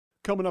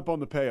Coming up on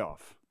the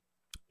payoff.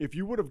 If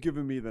you would have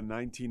given me the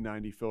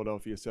 1990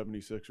 Philadelphia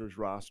 76ers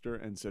roster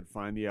and said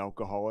find the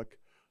alcoholic,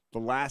 the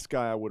last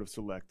guy I would have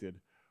selected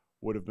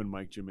would have been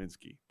Mike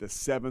Gminski, the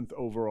 7th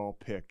overall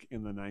pick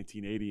in the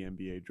 1980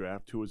 NBA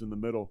draft, who was in the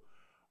middle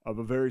of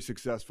a very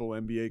successful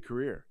NBA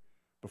career.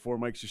 Before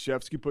Mike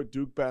Krzyzewski put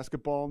Duke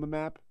basketball on the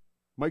map,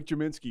 Mike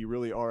Gminski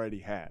really already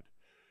had.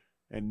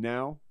 And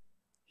now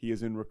he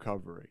is in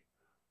recovery.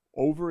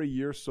 Over a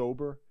year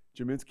sober,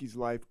 Gminski's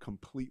life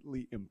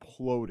completely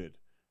imploded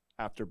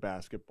after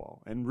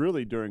basketball and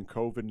really during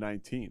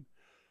COVID-19.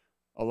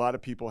 A lot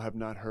of people have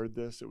not heard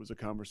this. It was a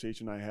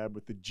conversation I had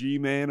with the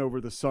G-Man over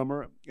the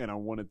summer, and I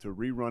wanted to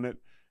rerun it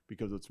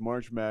because it's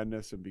March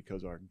Madness and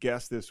because our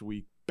guest this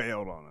week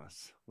bailed on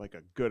us like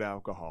a good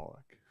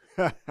alcoholic.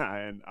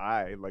 And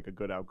I, like a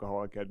good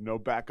alcoholic, had no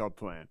backup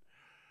plan.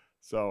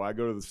 So I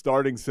go to the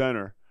starting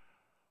center,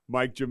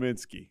 Mike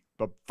Gminski.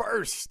 But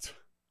first,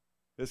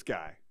 this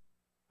guy.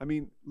 I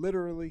mean,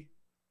 literally,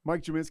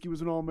 Mike Gminski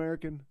was an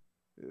All-American.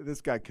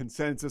 This guy,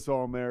 consensus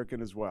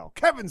All-American as well.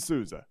 Kevin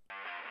Souza.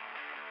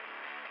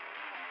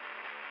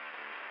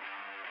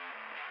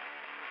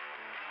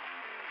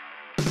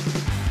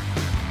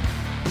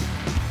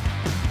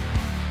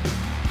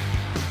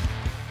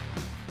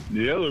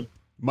 Yeah.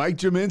 Mike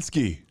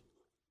Gminski.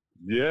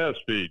 Yes,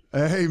 Pete.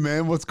 Hey,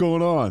 man, what's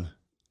going on?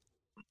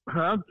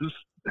 I'm just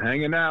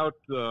hanging out.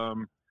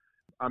 I'm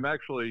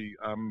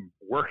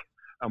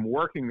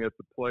working at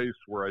the place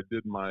where I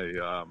did my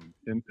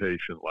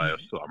inpatient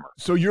last summer.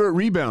 So you're at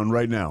Rebound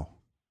right now?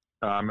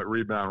 I'm at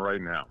Rebound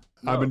right now.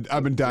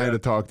 I've been dying to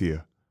talk to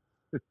you.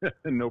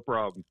 No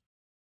problem.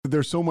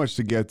 There's so much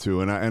to get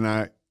to, and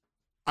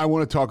I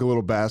want to talk a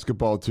little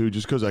basketball too,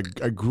 just because I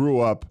grew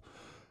up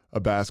a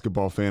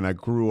basketball fan. I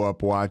grew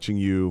up watching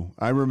you.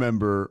 I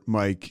remember,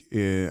 Mike. I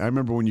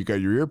remember when you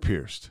got your ear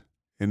pierced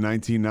in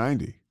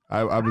 1990.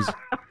 I was,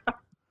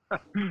 I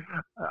was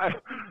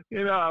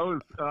it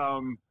was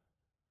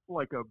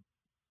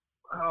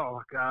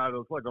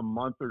like a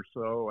month or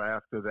so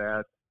after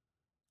that.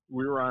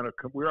 We were on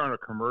a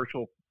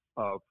commercial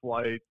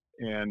flight,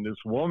 and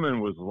this woman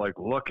was like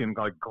looking,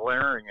 like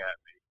glaring at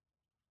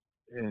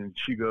me, and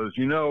she goes,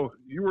 "You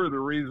were the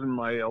reason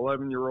my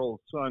 11-year-old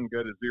son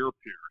got his ear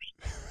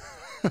pierced."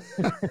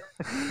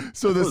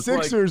 So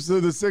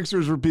the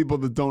Sixers for people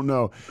that don't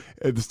know,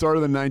 at the start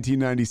of the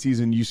 1990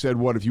 season, you said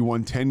what, if you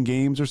won 10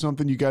 games or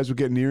something, you guys would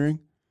get an earring?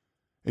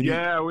 And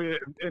the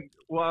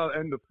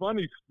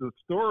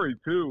story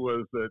too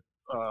was that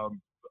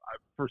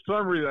for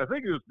some reason, I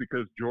think it was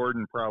because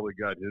Jordan probably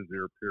got his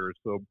ear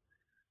pierced. So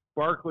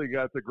Barkley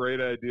got the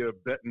great idea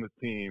of betting the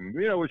team,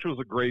 which was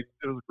a great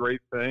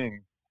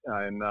thing.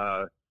 And,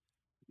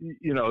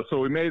 so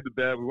we made the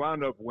bet. We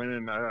wound up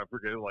winning, I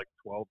forget, like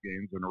 12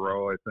 games in a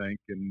row, I think.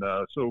 And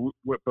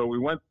but we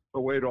went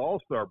away to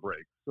All-Star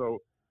break. So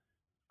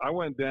I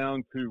went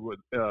down to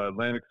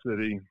Atlantic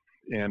City,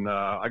 and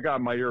I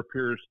got my ear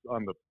pierced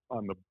on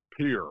the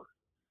pier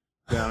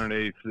down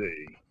in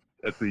AC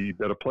at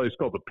a place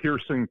called the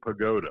Piercing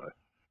Pagoda.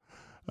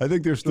 I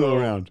think they're still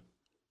around.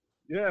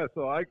 Yeah,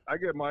 so I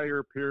get my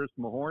ear pierced.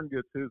 Mahorn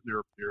gets his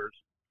ear pierced.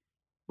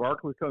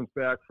 Barkley comes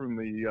back from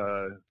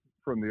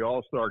the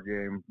All-Star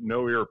game,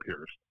 no ear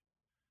pierced.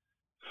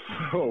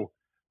 So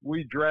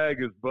we drag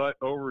his butt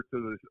over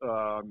to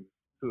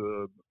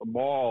the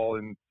mall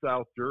in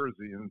South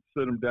Jersey and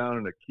sit him down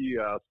in a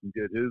kiosk and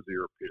get his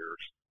ear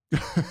pierced.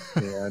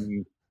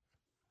 And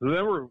so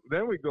then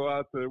we're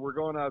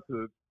going out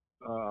to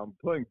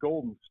playing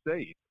Golden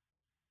State,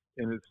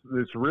 and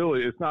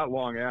it's not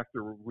long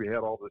after we had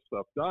all this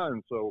stuff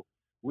done. So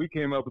we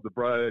came up with the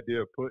bright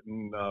idea of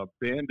putting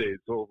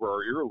Band-Aids over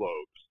our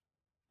earlobes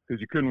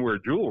because you couldn't wear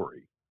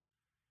jewelry.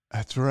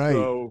 That's right.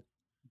 So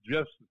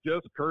Jess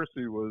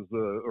Kersey was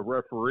a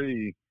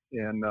referee,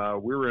 and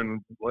we were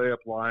in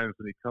layup lines,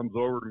 and he comes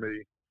over to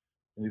me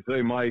and he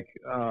say, "Mike,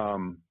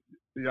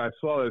 I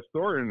saw that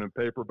story in the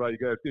paper about you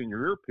guys getting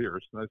your ear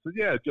pierced." And I said,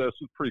 "Yeah, Jess,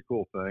 it's a pretty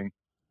cool thing."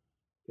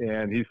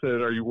 And he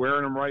said, "Are you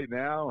wearing them right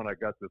now?" And I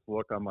got this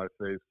look on my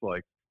face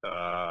like,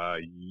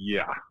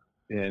 yeah.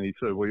 And he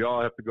said, "Well, you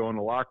all have to go in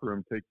the locker room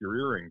and take your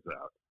earrings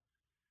out."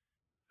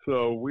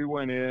 So we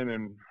went in,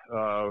 and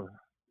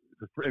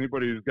for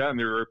anybody who's gotten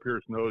their ear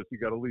pierced knows you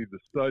got to leave the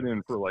stud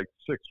in for like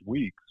 6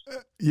 weeks.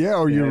 Yeah,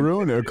 or you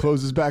ruin it. It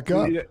closes back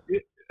up.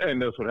 And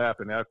that's what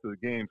happened after the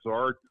game.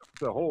 So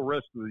the whole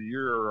rest of the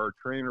year, our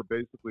trainer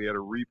basically had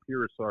to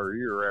re-pierce our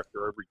ear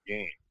after every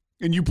game.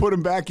 And you put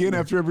them back in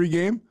after every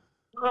game?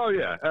 Oh,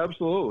 yeah,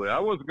 absolutely. I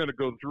wasn't going to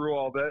go through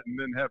all that and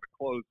then have it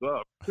close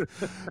up.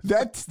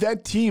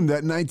 That team,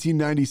 that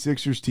 1990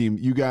 Sixers team,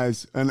 you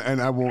guys, and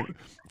I won't,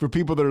 for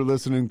people that are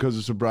listening because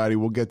of sobriety,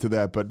 we'll get to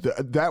that.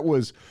 But that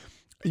was,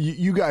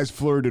 you guys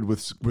flirted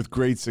with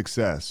great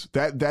success.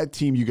 That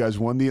team, you guys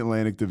won the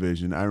Atlantic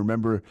Division. I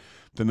remember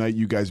the night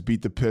you guys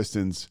beat the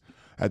Pistons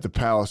at the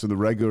Palace in the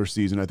regular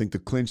season. I think to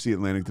clinch the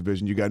Atlantic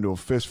Division, you got into a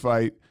fist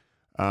fight.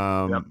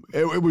 Yep.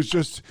 It was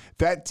just,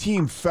 that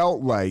team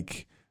felt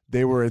like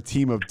they were a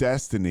team of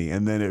destiny,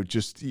 and then it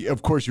just,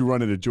 of course, you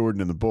run into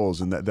Jordan and the Bulls,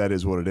 and that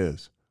is what it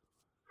is.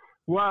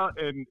 Well,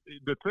 and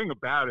the thing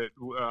about it,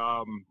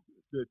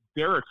 that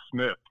Derek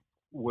Smith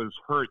was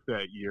hurt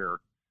that year,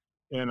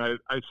 and I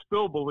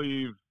still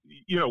believe,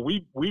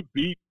 we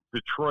beat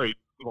Detroit,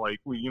 like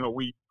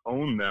we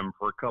owned them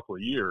for a couple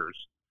of years,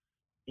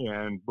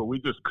 but we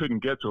just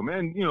couldn't get to them.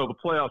 And the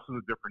playoffs is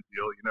a different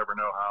deal. You never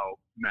know how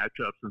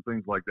matchups and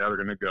things like that are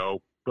going to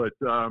go. But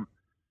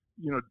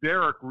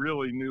Derek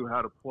really knew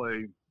how to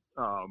play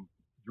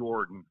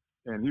Jordan,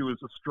 and he was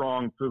a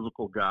strong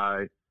physical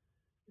guy,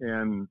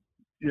 and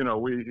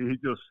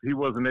he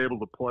wasn't able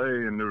to play,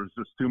 and there was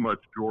just too much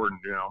Jordan.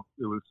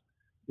 It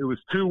was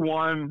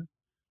 2-1.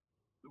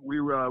 We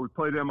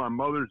played them on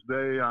Mother's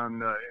Day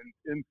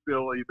in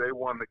Philly. They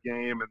won the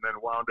game and then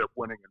wound up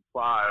winning in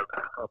 5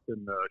 up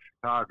in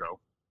Chicago.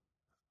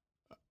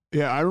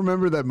 Yeah, I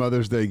remember that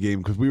Mother's Day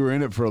game because we were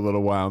in it for a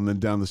little while, and then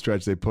down the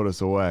stretch they put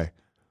us away.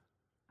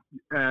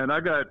 And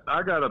I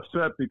got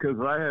upset because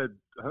I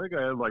think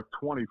I had like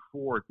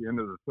 24 at the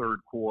end of the third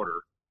quarter.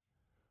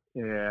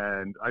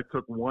 And I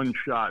took one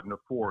shot in the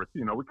fourth.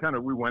 We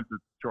went to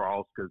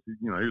Charles because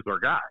he was our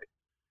guy,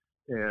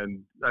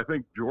 and I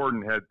think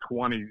Jordan had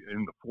 20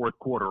 in the fourth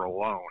quarter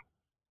alone.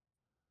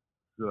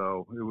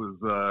 So it was,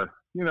 but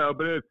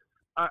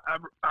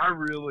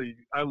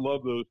I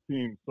love those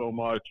teams so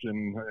much,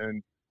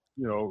 and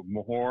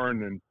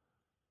Mahorn and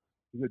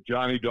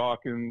Johnny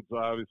Dawkins,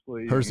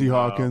 obviously, Hersey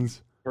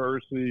Hawkins,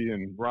 Hersey,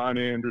 and Ron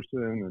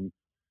Anderson,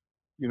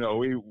 and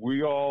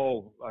we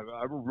all.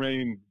 I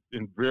remain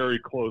in very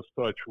close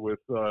touch with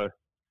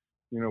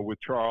with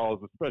Charles,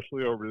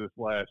 especially over this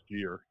last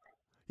year.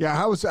 Yeah,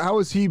 how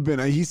has he been?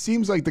 He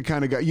seems like the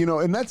kind of guy,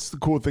 and that's the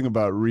cool thing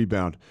about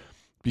Rebound,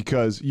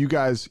 because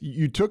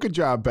you took a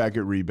job back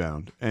at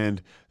Rebound,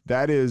 and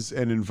that is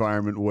an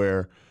environment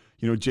where,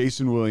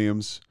 Jayson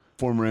Williams,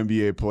 former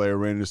NBA player,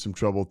 ran into some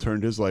trouble,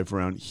 turned his life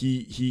around.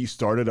 He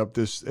started up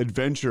this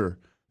adventure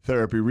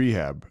therapy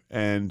rehab,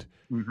 and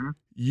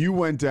you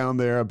went down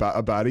there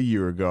about a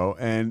year ago,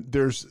 and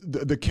there's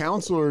the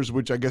counselors,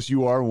 which I guess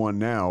you are one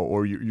now,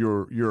 or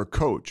you're a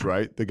coach,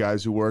 right? The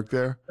guys who work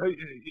there.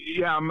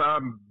 Yeah,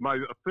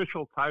 my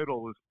official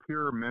title is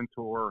peer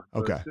mentor.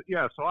 Okay.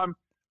 Yeah, so I'm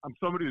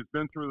somebody who's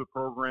been through the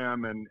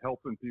program and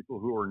helping people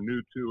who are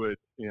new to it,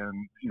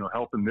 and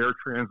helping their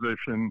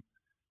transition.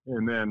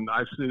 And then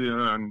I sit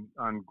in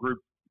on group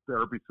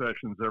therapy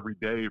sessions every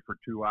day for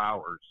 2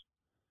 hours.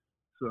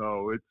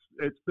 So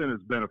it's been as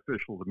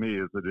beneficial to me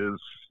as it is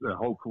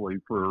hopefully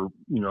for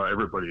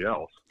everybody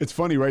else. It's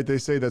funny, right? They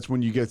say that's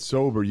when you get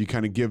sober, you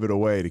kind of give it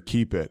away to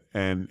keep it,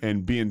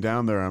 and being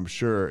down there, I'm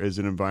sure, is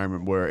an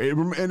environment where it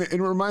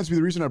reminds me.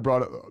 The reason I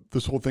brought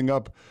this whole thing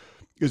up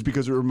is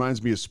because it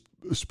reminds me of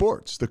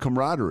sports, the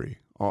camaraderie.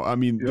 I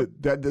mean,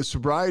 yep. the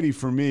sobriety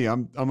for me.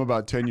 I'm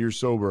about 10 years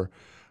sober.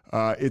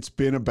 It's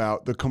been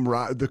about the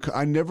camaraderie.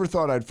 I never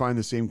thought I'd find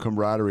the same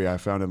camaraderie I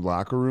found in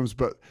locker rooms,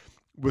 but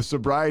with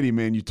sobriety,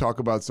 man, you talk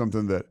about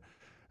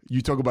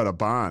a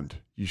bond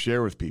you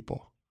share with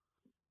people.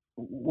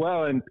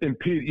 Well, and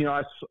Pete,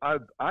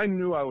 I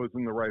knew I was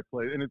in the right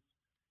place, and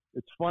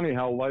it's funny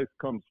how life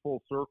comes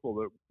full circle.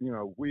 That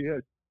we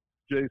had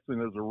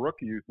Jayson as a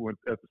rookie went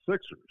at the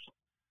Sixers,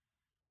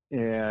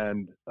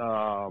 and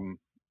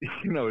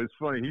it's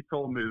funny. He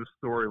told me this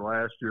story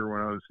last year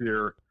when I was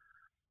here,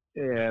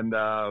 and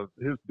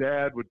his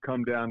dad would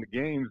come down to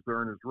games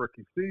during his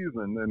rookie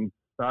season, and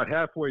about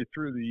halfway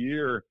through the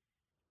year,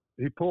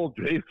 he pulled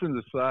Jayson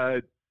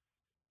aside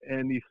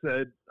and he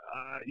said,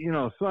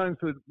 son,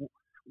 said,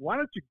 why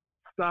don't you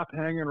stop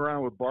hanging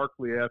around with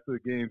Barkley after the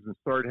games and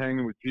start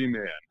hanging with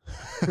G-Man?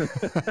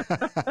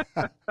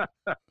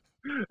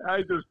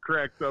 I just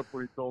cracked up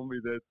when he told me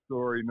that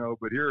story. No,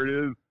 but here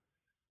it is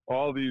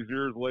all these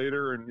years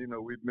later, and,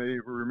 we've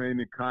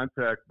remained in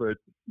contact, but,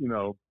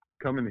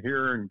 coming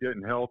here and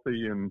getting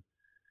healthy and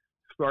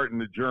starting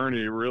the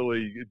journey,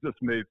 really, it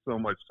just made so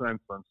much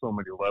sense on so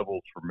many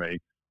levels for me.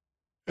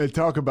 And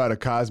talk about a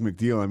cosmic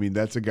deal. I mean,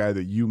 that's a guy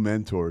that you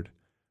mentored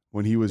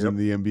when he was in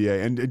the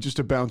NBA. And just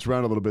to bounce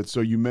around a little bit,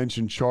 so you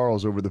mentioned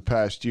Charles over the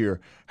past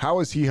year. How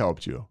has he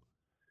helped you?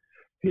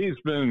 He's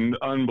been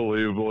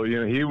unbelievable.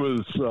 He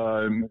was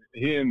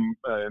he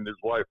and his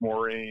wife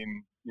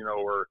Maureen,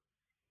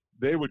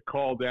 they would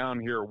call down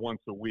here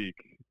once a week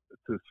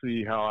to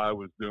see how I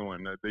was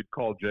doing. They'd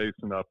call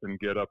Jayson up and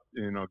get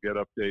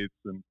updates,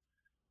 and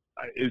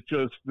it's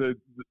just that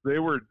they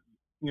were,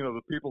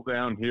 the people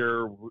down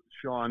here,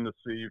 Sean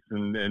Nassif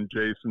and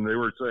Jayson, they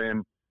were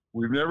saying,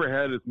 we've never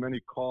had as many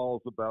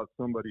calls about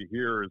somebody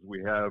here as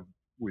we have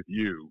with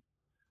you.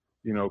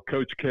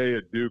 Coach K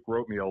at Duke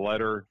wrote me a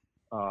letter.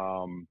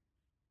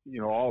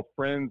 All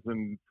friends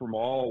and from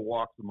all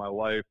walks of my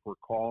life were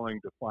calling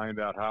to find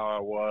out how I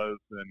was,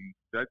 and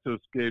that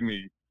just gave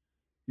me,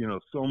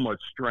 so much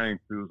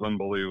strength. It was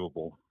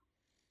unbelievable.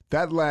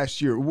 That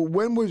last year,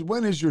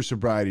 when is your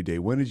sobriety day?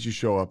 When did you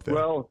show up there?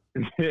 Well,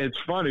 it's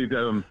funny.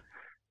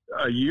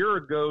 A year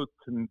ago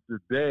to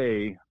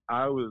today,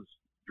 I was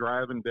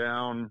driving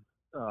down.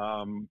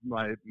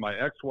 My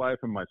ex-wife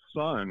and my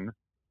son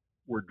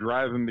were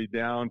driving me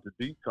down to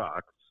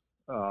detox,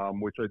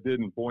 which I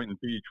did in Boynton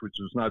Beach, which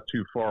is not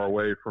too far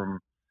away from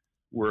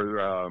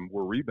where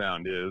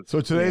Rebound is.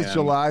 So today's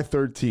July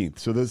 13th.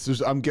 So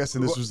I'm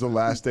guessing this was the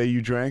last day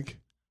you drank?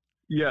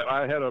 Yeah,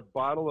 I had a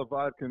bottle of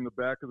vodka in the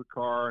back of the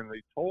car, and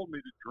they told me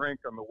to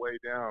drink on the way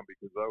down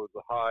because I was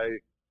a high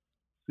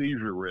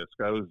seizure risk.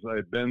 I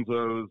had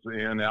benzos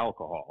and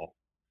alcohol.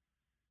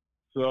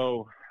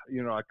 So,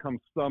 I come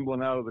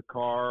stumbling out of the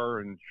car,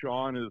 and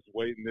Sean is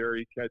waiting there.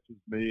 He catches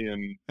me,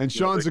 and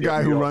Sean's the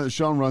guy who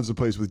Sean runs the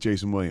place with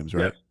Jayson Williams,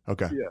 right? Yes.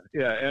 Okay.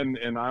 Yeah,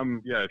 and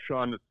I'm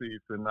Sean Nassif,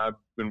 and I've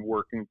been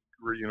working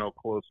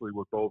closely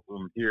with both of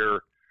them here,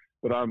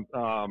 but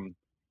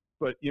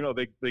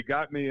they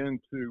got me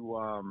into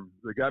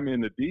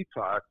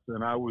detox,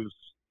 and I was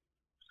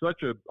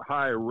such a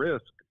high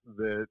risk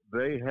that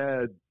they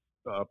had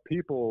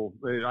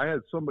I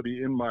had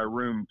somebody in my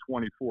room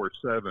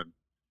 24/7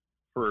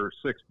 for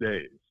 6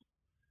 days.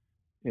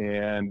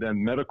 And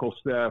then medical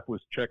staff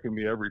was checking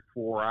me every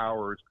 4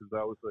 hours because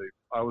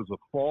I was a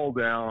fall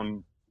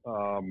down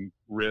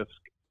risk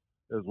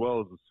as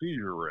well as a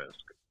seizure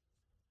risk.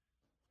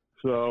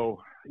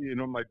 So,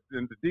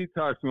 the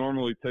detox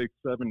normally takes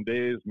 7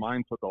 days.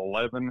 Mine took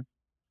 11.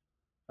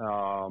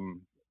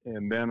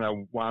 And then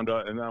I wound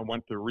up, and then I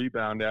went to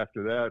Rebound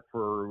after that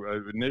I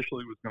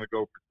initially was going to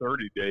go for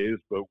 30 days,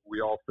 but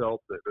we all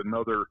felt that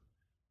another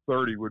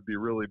 30 would be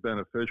really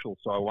beneficial.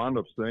 So I wound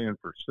up staying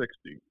for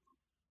 60.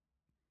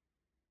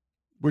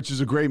 Which is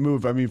a great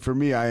move. I mean, for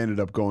me, I ended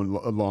up going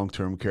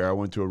long-term care. I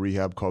went to a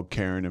rehab called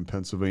Cairn in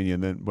Pennsylvania,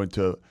 and then went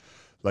to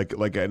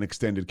like an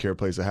extended care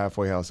place, a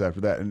halfway house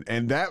after that.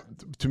 And that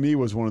to me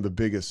was one of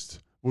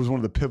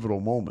the pivotal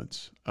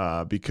moments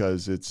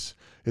because it's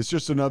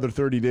just another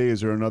 30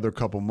 days or another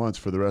couple months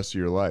for the rest of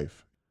your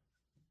life.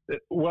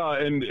 Well,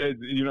 and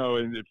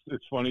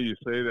it's funny you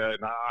say that,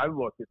 and I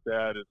look at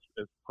that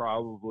as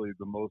probably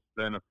the most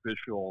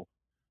beneficial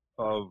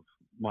of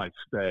my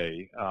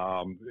stay.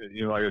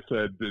 Like I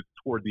said,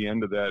 toward the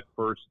end of that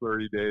first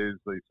 30 days,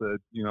 they said,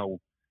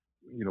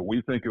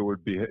 we think it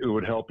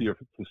would help you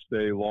to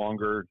stay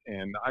longer.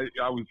 And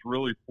I was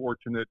really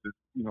fortunate that,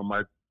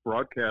 my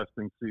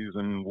broadcasting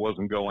season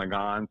wasn't going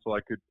on, so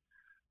I could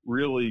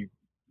really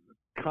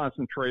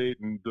concentrate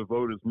and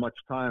devote as much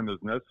time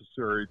as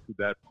necessary to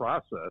that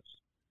process.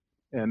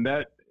 And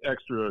that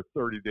extra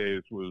 30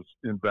 days was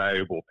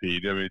invaluable,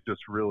 Pete. I mean,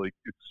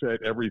 it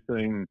set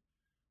everything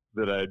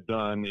that I had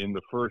done in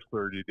the first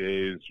 30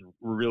 days,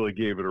 really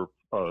gave it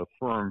a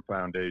firm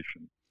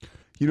foundation.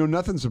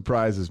 Nothing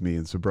surprises me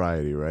in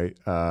sobriety, right?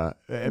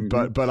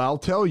 But I'll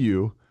tell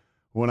you,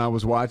 when I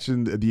was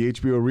watching the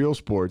HBO Real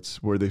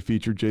Sports where they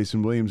featured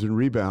Jayson Williams in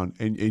Rebound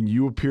and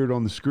you appeared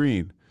on the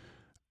screen,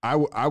 I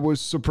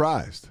was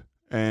surprised.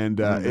 And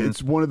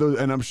it's one of those,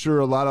 and I'm sure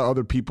a lot of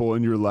other people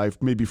in your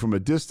life, maybe from a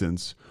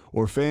distance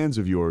or fans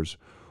of yours,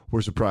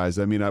 were surprised.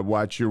 I mean, I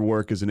watched your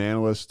work as an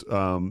analyst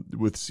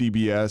with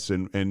CBS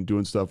and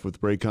doing stuff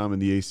with Raycom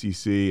and the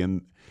ACC,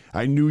 and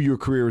I knew your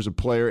career as a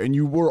player, and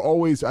you were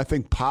always, I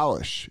think,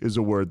 polish is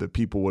a word that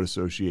people would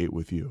associate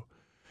with you.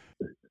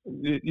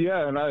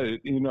 Yeah, and I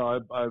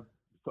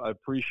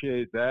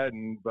appreciate that,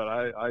 but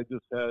I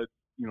just had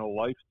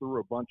life threw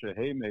a bunch of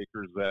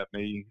haymakers at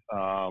me.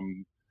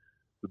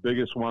 The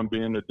biggest one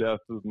being the death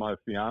of my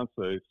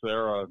fiance,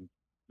 Sarah,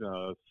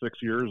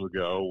 6 years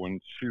ago when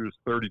she was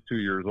 32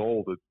 years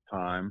old at the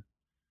time.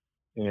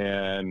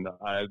 And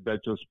that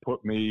just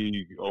put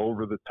me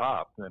over the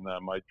top. And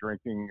my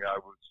drinking,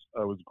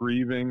 I was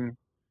grieving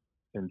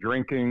and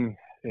drinking,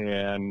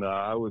 and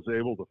I was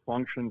able to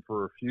function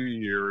for a few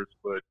years,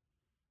 but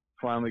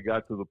finally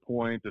got to the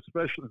point,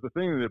 especially the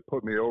thing that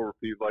put me over,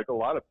 Pete, like a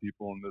lot of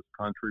people in this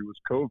country, was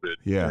COVID.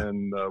 Yeah.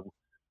 And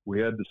we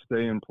had to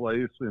stay in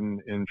place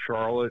in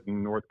Charlotte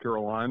and North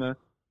Carolina.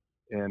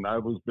 And I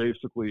was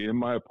basically in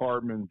my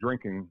apartment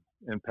drinking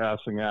and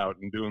passing out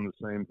and doing the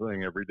same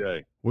thing every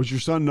day. Was your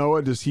son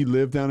Noah, does he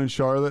live down in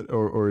Charlotte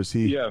or is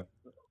he? Yeah.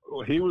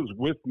 Well, he was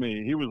with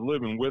me. He was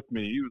living with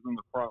me. He was in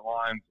the front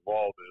lines of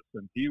all this.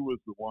 And he was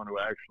the one who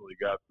actually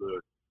got the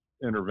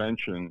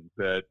intervention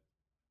that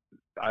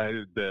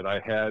I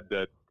had,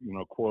 that,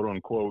 quote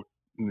unquote,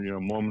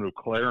 moment of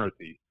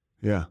clarity.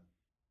 Yeah.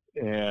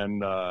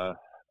 And I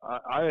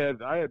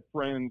had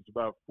friends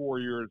about 4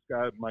 years,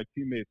 my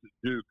teammates at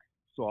Duke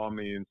saw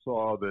me and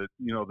saw that,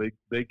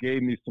 they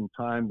gave me some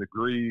time to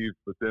grieve,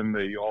 but then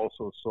they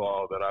also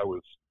saw that I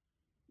was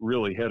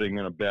really heading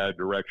in a bad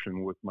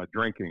direction with my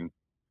drinking.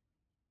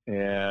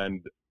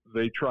 And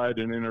they tried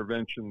an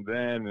intervention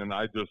then, and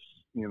I just,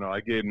 I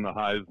gave them the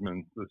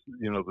Heisman,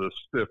 the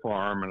stiff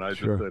arm, and I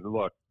just said,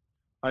 look,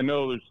 I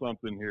know there's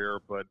something here,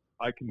 but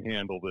I can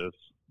handle this.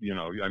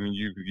 I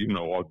mean,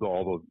 all the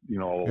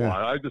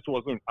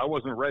line. I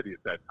wasn't ready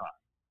at that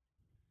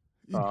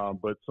time.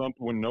 But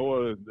when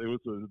Noah, it was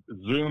a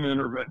Zoom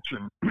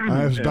intervention.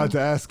 I was about to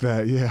ask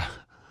that. Yeah.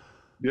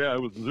 Yeah,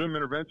 it was a Zoom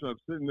intervention. I'm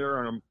sitting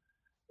there and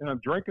I'm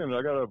drinking.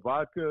 I got a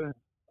vodka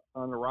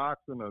on the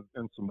rocks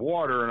and some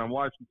water, and I'm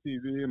watching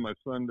TV. And my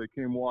son, they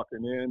came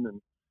walking in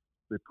and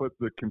they put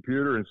the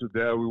computer and said,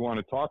 "Dad, we want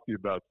to talk to you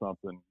about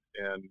something."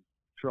 And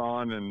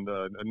Sean and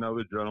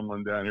another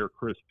gentleman down here,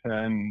 Chris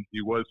Penn,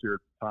 he was here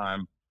at the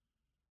time.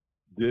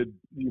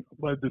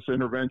 led this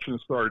intervention,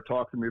 started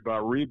talking to me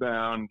about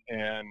Rebound,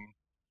 and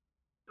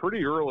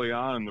pretty early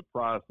on in the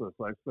process,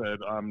 I said,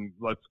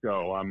 let's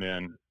go, I'm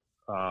in.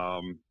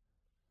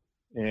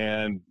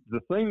 And the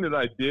thing that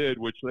I did,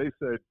 which they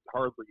said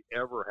hardly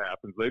ever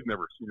happens, they've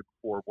never seen it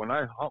before. When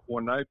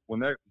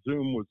that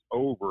Zoom was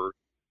over,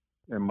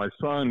 and my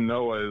son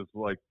Noah is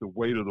like the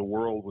weight of the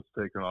world was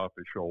taken off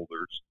his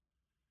shoulders,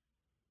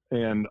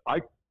 and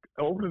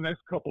over the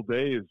next couple of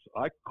days,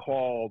 I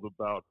called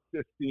about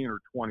 15 or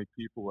 20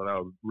 people that I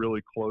was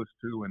really close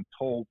to and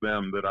told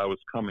them that I was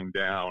coming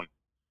down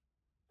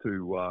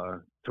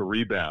to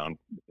Rebound,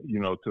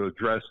 to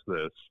address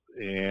this.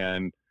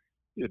 And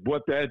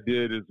what that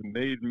did is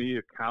made me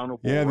accountable.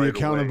 Yeah, the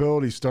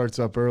accountability starts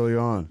up early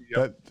on.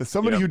 Yep.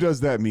 Somebody who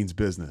does that means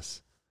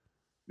business.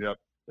 Yep.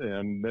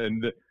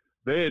 And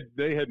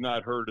they had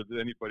not heard of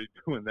anybody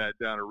doing that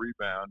down at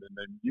Rebound. And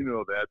then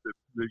you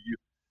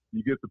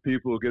get the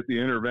people who get the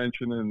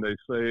intervention and they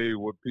say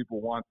what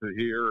people want to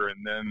hear,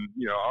 and then,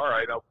 all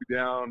right, I'll be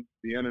down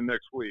the end of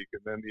next week.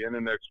 And then the end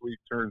of next week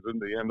turns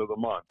into the end of the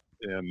month.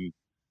 And,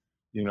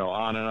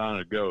 on and on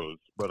it goes.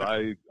 But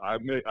I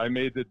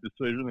made the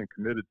decision and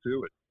committed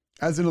to it.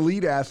 As an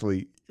elite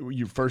athlete,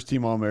 you're first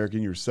team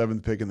All-American, you're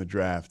 7th pick in the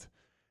draft.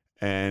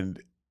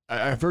 And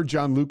I've heard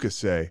John Lucas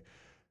say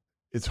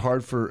it's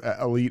hard for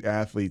elite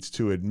athletes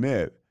to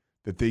admit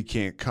that they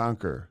can't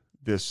conquer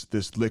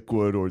this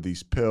liquid or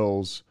these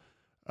pills.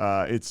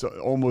 It's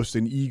almost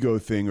an ego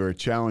thing or a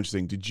challenge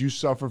thing. Did you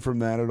suffer from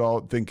that at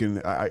all?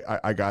 Thinking,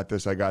 I got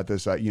this. I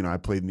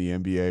played in the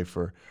NBA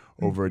for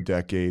over a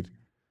decade.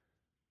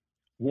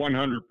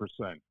 100%.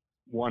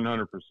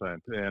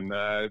 And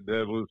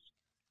that was,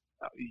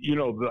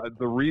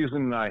 the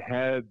reason I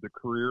had the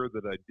career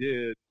that I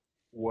did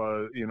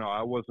was,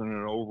 I wasn't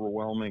an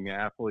overwhelming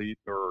athlete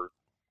or,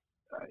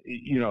 but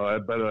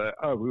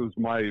it was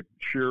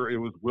it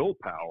was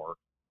willpower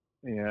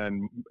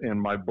and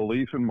my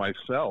belief in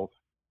myself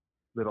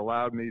that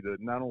allowed me to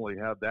not only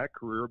have that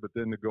career, but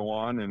then to go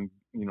on and,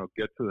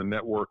 get to the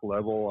network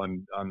level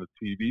on the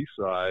TV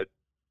side.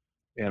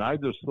 And I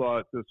just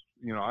thought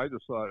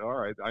all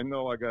right, I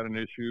know I got an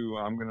issue.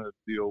 I'm going to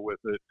deal with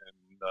it, and,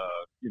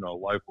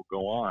 life will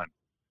go on.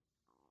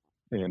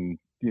 And,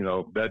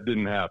 that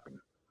didn't happen.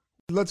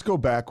 Let's go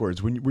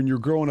backwards. When you're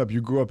growing up,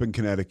 you grew up in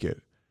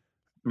Connecticut.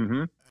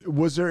 Mm-hmm.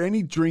 Was there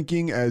any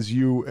drinking as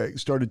you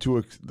started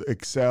to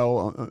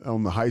excel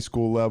on the high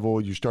school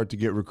level? You start to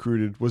get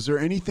recruited. Was there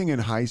anything in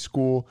high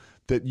school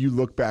that you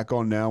look back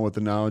on now with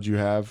the knowledge you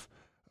have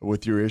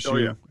with your issue? Oh,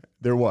 yeah.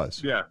 There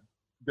was. Yeah,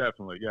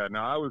 definitely. Yeah. No,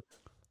 I was,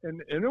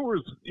 and it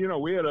was, it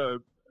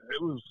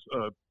was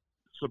a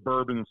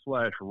suburban /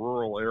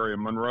 rural area.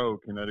 Monroe,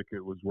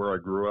 Connecticut was where I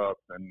grew up,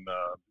 and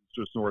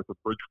just north of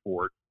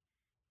Bridgeport,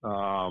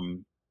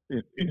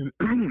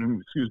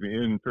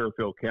 in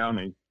Fairfield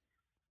County.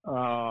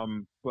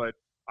 But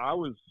I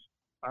was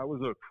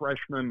a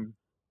freshman,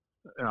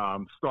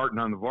 starting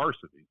on the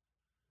varsity.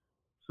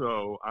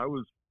 So I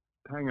was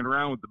hanging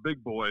around with the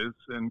big boys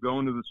and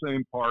going to the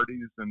same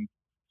parties. And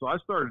so I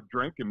started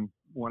drinking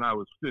when I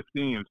was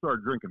 15 and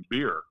started drinking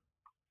beer.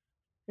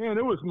 And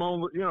it was,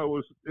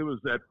 it was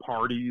at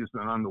parties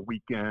and on the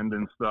weekend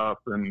and stuff.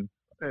 And,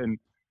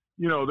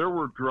 there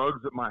were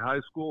drugs at my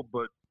high school,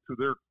 but to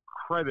their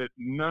credit,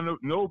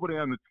 nobody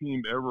on the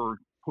team ever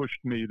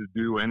pushed me to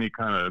do any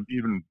kind of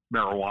even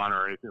marijuana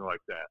or anything like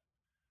that.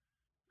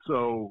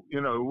 So,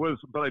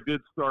 but I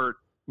did start,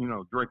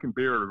 drinking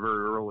beer at a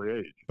very early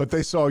age. But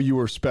they saw you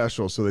were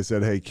special, so they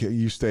said, hey,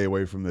 you stay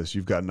away from this.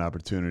 You've got an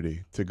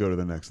opportunity to go to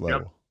the next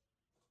level.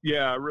 Yep.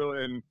 Yeah,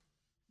 really. And,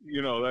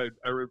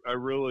 I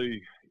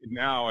really,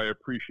 now I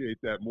appreciate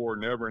that more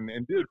than ever,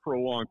 and did for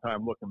a long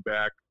time looking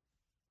back.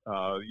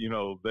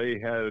 They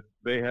had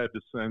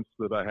the sense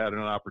that I had an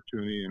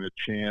opportunity and a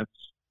chance.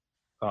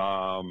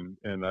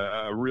 And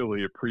I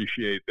really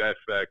appreciate that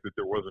fact that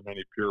there wasn't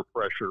any peer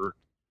pressure.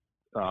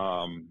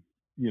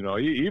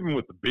 Even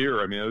with the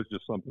beer, it was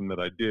just something that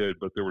I did,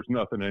 but there was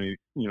nothing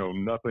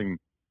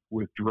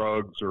with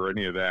drugs or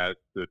any of that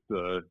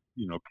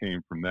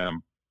came from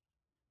them.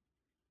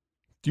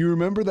 Do you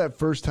remember that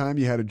first time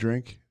you had a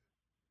drink?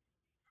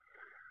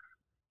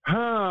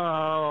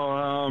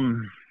 I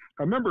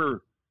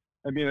remember,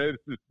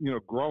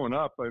 growing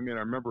up, I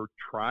remember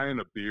trying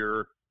a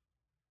beer,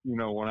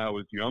 when I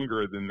was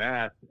younger than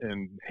that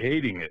and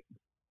hating it.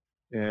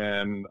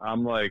 And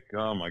I'm like,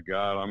 oh my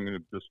God, I'm going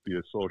to just be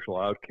a social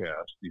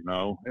outcast, And,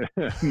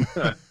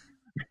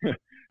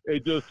 I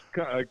just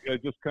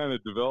kind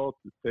of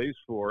developed a taste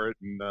for it.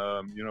 And,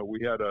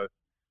 we had a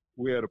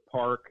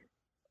park,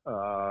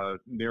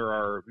 near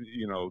our,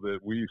 that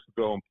we used to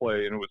go and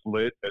play, and it was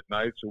lit at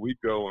night. So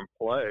we'd go and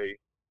play,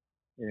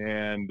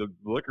 and the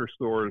liquor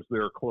stores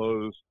there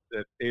closed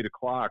at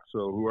 8:00.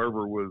 So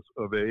whoever was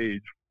of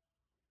age,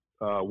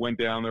 went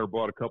down there,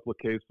 bought a couple of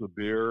cases of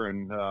beer,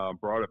 and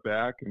brought it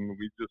back, and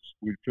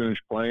we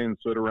finished playing,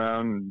 sit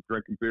around and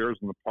drinking beers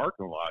in the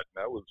parking lot.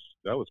 And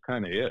that was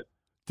kind of it.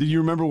 Did you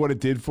remember what it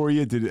did for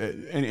you?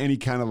 Did any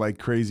kind of like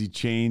crazy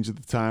change at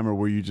the time, or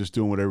were you just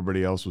doing what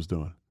everybody else was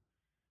doing?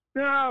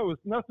 Yeah, it was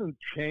nothing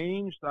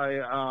changed.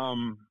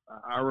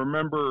 I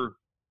remember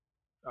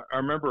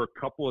a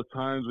couple of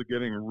times of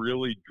getting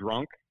really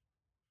drunk,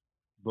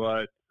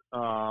 but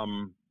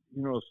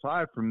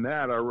aside from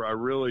that, I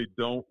really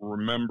don't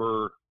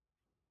remember,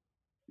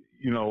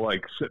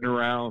 like sitting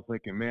around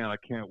thinking, man, I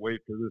can't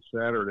wait for this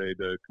Saturday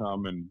to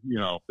come, and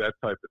that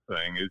type of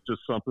thing. It's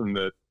just something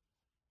that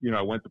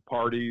I went to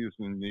parties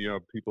and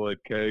people had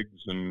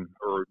kegs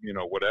or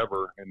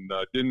whatever, and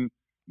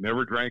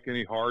never drank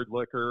any hard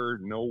liquor,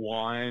 no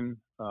wine,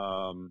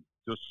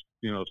 just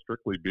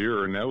strictly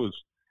beer, and that was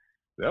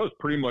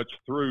pretty much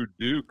through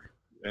Duke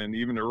and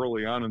even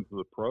early on into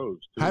the pros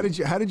too.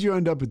 How did you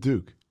end up at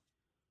Duke?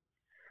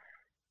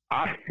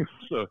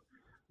 It's a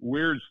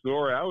weird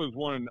story. I was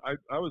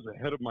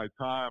ahead of my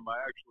time. I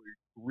actually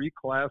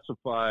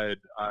reclassified.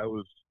 I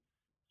was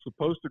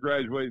supposed to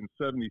graduate in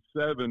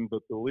 77,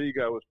 but the league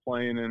I was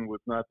playing in was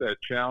not that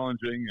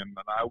challenging, and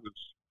I was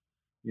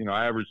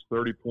I averaged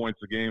 30 points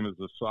a game as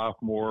a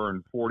sophomore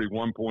and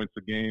 41 points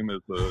a game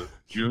as a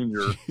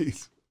junior.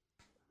 Jeez.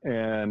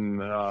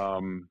 And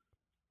at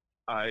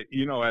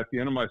the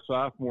end of my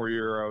sophomore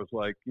year, I was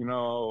like,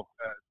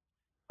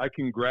 I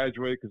can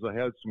graduate because I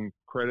had some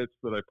credits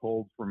that I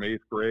pulled from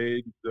 8th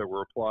grade that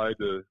were applied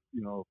to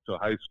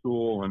high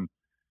school, and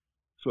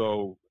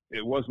so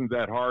it wasn't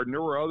that hard. And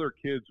there were other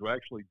kids who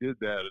actually did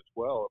that as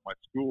well at my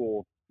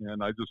school,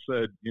 and I just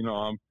said,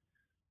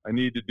 I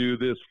need to do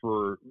this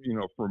for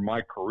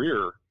my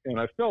career. And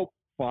I felt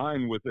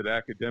fine with it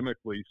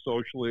academically.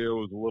 Socially, it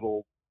was a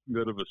little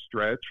bit of a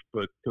stretch,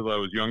 but because I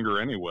was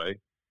younger anyway.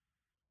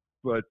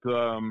 But,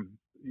 I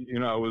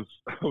was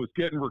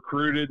getting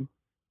recruited,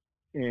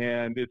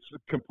 and it's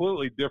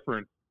completely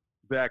different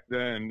back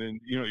then. And,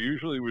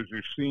 usually it was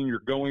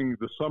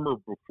the summer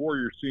before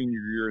your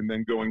senior year and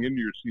then going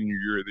into your senior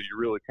year that you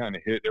really kind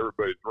of hit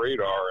everybody's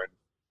radar. And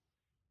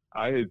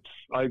I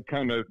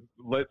kind of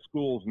let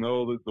schools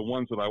know that the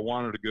ones that I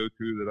wanted to go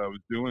to that I was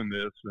doing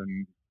this,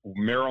 and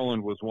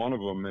Maryland was one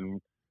of them.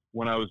 And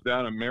when I was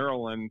down in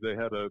Maryland, they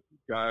had a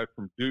guy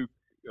from Duke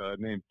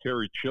named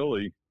Terry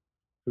Chili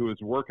who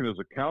was working as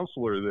a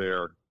counselor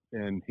there.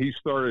 And he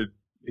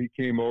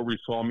came over, he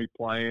saw me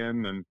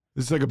playing. And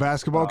this is like a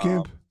basketball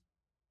camp?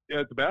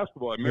 Yeah, it's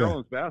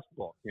Maryland's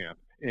basketball camp.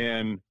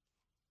 And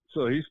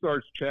so he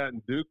starts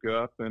chatting Duke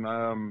up, and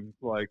I'm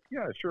like,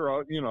 yeah, sure.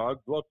 I'd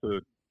love to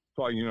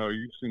talk.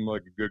 You seem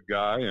like a good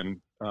guy.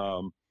 And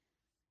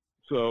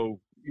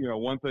so,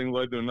 one thing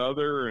led to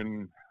another,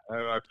 and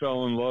I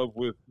fell in love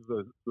with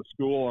the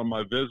school on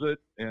my visit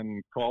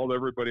and called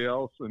everybody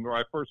else. And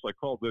I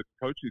called the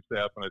coaching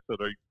staff, and I said,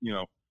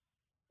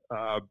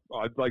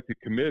 I'd like to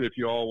commit if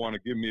you all want to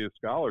give me a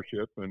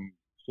scholarship. And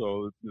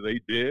so they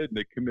did, and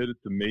they committed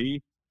to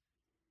me.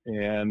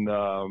 And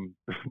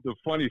the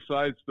funny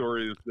side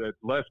story is that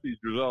Lefty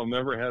Drizel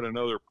never had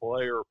another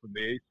player from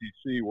the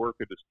ACC work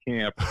at his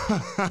camp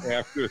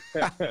after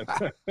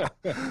that.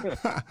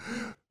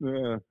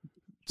 Yeah.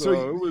 So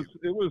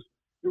it was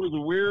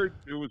weird,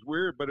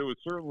 but it was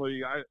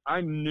certainly,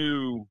 I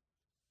knew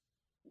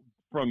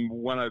from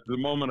the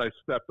moment I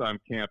stepped on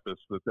campus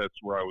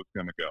that's where I was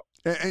going to go.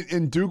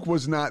 And Duke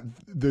was not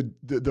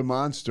the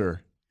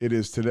monster it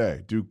is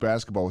today. Duke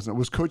basketball wasn't.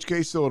 Was Coach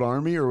K still at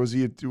Army, or was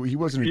he? He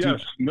wasn't. Yes.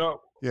 Duke?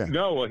 No. Yeah.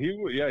 No. Well, he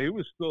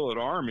was still at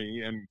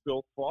Army, and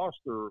Bill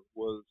Foster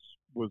was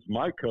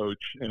my coach,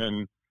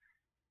 and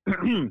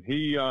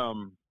he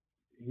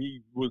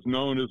was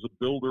known as a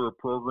builder of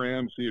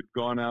programs. He had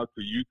gone out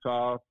to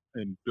Utah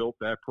and built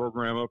that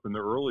program up in the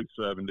early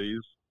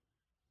 70s,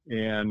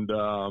 and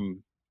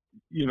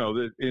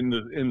in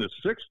the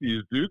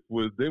 60s, Duke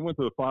they went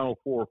to the Final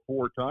Four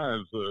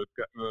times. A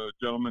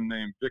gentleman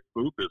named Vic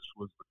Bubis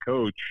was the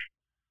coach,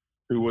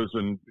 who was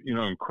an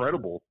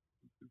incredible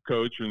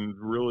coach and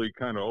really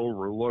kind of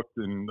overlooked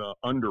and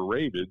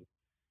underrated.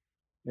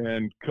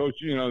 And Coach,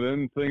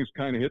 then things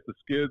kind of hit the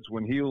skids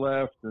when he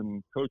left,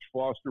 and Coach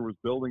Foster was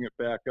building it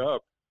back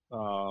up.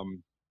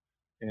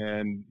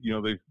 And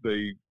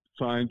they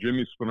signed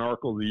Jimmy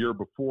Spanarkel the year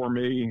before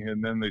me,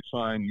 and then they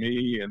signed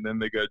me, and then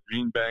they got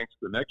Gene Banks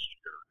the next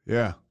year.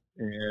 Yeah.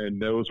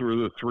 And those were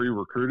the three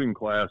recruiting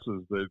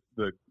classes that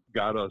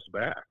got us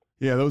back.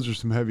 Yeah, those are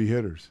some heavy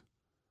hitters.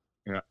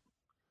 Yeah.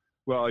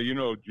 Well,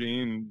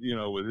 Gene,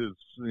 with his,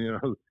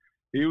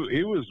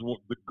 he was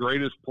the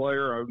greatest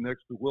player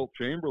next to Wilt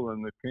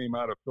Chamberlain that came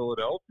out of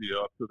Philadelphia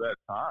up to that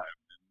time.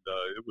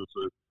 And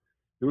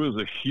it was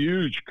a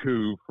huge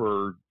coup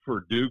for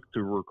Duke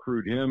to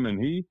recruit him. And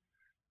he,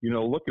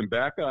 looking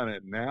back on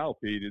it now,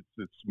 Pete,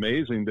 it's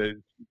amazing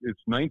that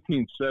it's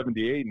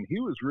 1978, and he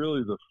was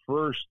really the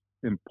first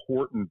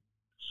important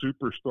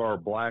superstar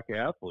black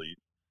athlete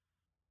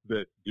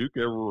that Duke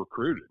ever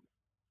recruited.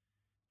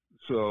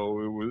 So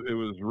it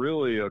was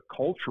really a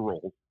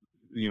cultural,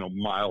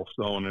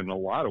 milestone in a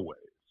lot of ways.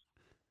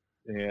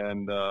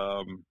 And,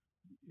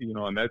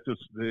 and that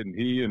and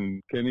he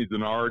and Kenny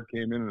Denard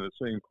came in the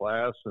same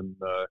class, and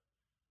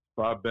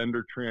Bob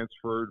Bender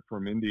transferred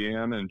from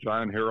Indiana, and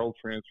John Harrell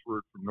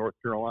transferred from North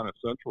Carolina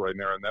Central right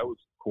now, and that was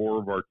the core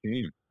of our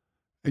team.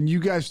 And you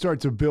guys start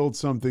to build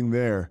something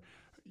there.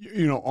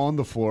 On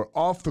the floor,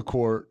 off the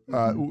court,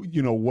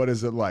 what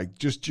is it like?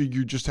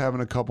 You're just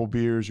having a couple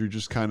beers. You're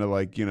just kind of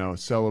like,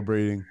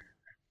 celebrating.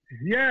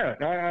 Yeah,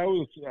 I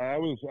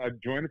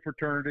joined a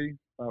fraternity.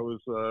 I was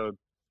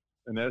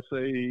an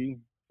SAE,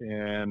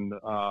 and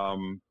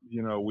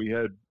we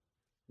had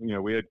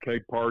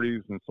keg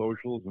parties and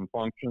socials and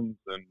functions,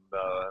 and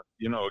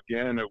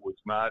again, it was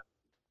not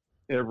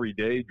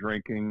everyday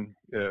drinking.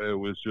 It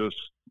was just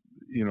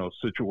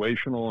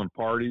situational and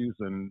parties,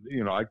 and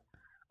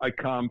I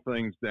calm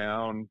things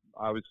down,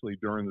 obviously,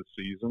 during the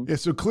season. Yeah,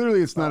 so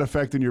clearly it's not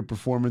affecting your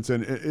performance.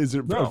 And is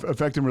it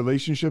affecting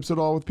relationships at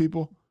all with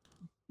people?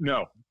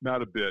 No,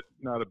 not a bit.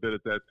 Not a bit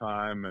at that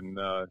time. And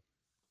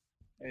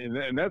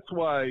that's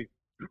why,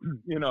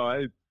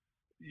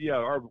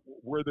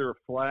 were there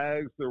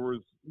flags? There was,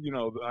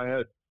 I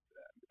had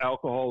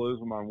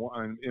alcoholism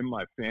in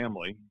my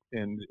family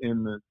and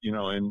in the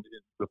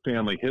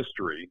family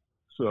history.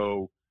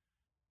 So,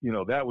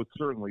 that was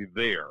certainly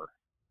there.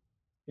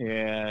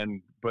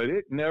 But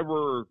it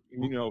never,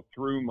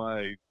 through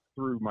my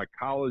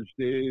college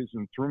days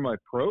and through my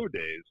pro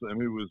days, I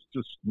mean, it was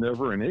just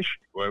never an issue.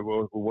 It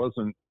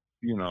wasn't,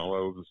 I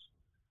was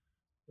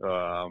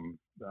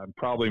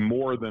probably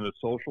more than a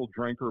social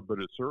drinker, but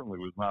it certainly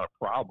was not a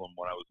problem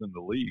when I was in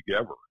the league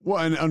ever.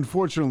 Well, and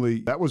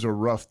unfortunately, that was a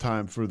rough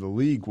time for the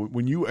league.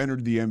 When you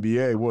entered the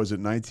NBA, what was it,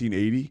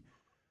 1980?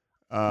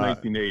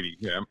 1980,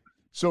 yeah.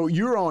 So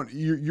you're on.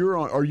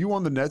 Are you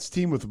on the Nets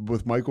team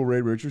with Michael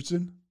Ray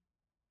Richardson?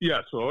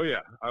 Yes. Oh,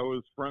 yeah. I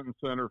was front and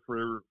center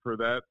for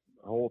that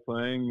whole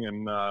thing,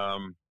 and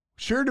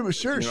share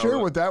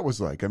what that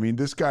was like. I mean,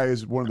 this guy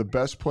is one of the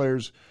best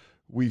players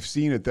we've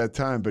seen at that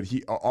time, but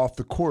he off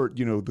the court,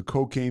 the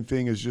cocaine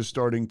thing is just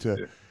starting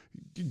to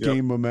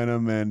gain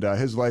momentum, and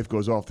his life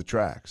goes off the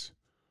tracks.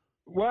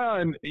 Well,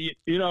 and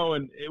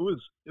and it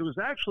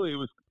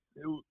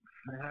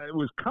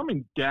was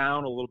coming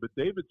down a little bit.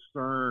 David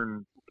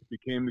Stern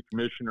became the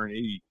commissioner in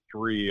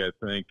 '83, I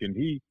think, and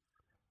he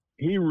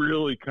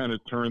really kind of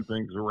turned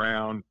things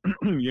around.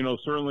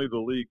 Certainly the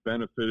league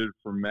benefited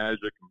from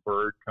Magic and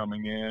Bird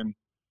coming in,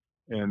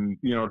 and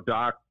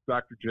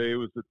Dr. J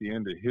was at the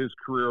end of his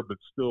career, but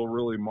still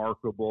really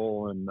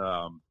marketable. And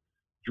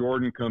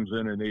Jordan comes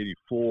in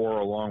 '84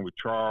 along with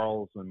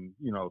Charles, and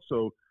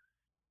so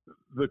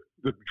the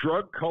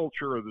drug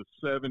culture of the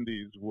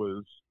 '70s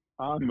was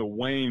on the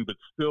wane, but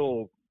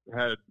still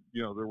had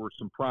there were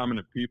some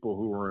prominent people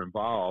who were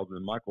involved,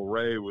 and Michael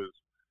Ray was.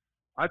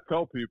 I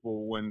tell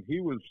people when he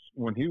was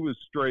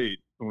straight,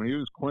 when he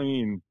was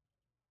clean,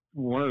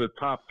 one of the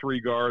top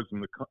three guards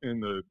in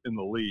the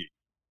league,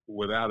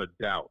 without a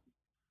doubt.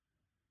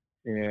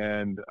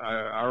 And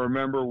I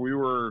remember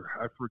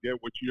I forget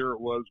which year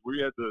it was,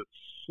 we had the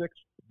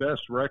sixth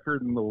best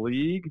record in the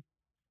league,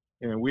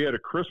 and we had a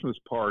Christmas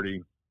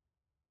party.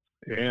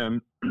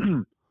 And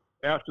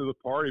after the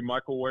party,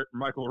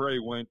 Michael Ray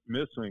went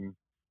missing.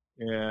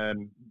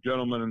 And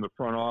gentlemen in the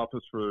front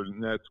office for the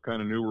Nets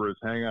kind of knew where his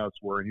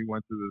hangouts were. He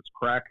went to this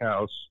crack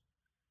house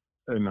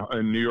in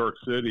New York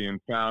City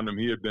and found him.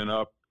 He had been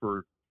up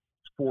for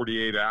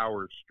 48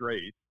 hours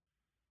straight.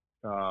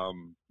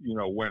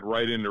 Went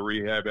right into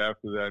rehab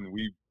after that, and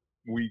we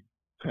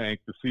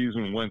tanked. The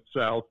season went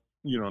south,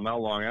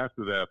 not long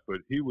after that. But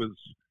he was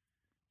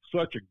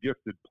such a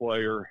gifted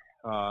player.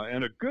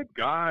 And a good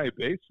guy,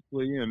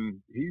 basically,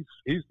 and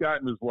he's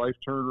gotten his life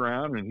turned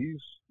around, and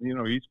he's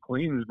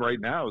clean right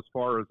now, as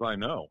far as I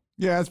know.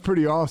 Yeah, that's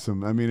pretty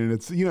awesome. I mean, and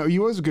it's he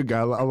was a good guy.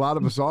 A lot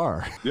of us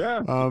are.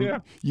 Yeah.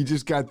 You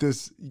just got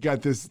this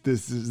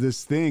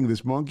thing,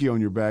 this monkey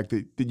on your back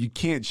that you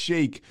can't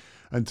shake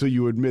until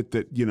you admit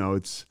that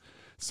it's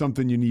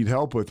something you need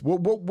help with.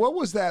 What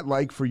was that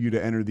like for you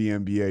to enter the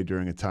NBA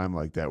during a time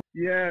like that?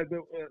 Yeah,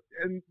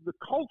 and the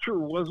culture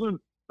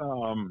wasn't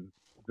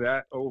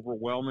that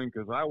overwhelming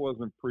because I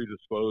wasn't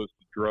predisposed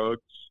to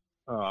drugs.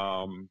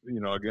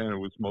 Again, it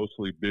was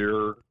mostly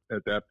beer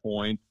at that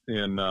point,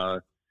 and I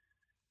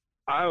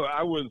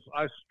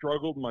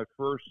struggled my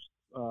first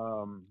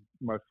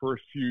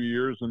few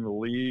years in the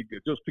league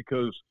just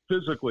because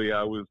physically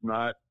I was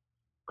not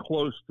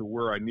close to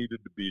where I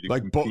needed to be to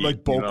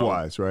compete, bulk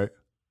wise, right?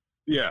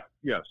 Yeah,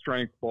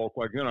 strength, bulk,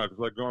 because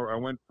I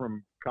went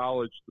from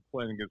college to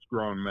playing against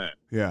grown men.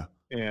 Yeah,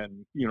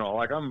 and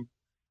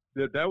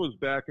that was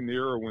back in the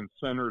era when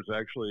centers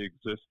actually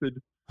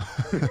existed.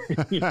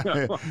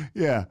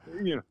 Yeah.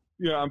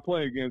 I'm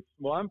playing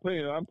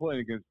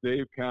against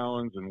Dave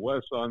Cowens and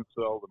Wes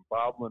Unseld and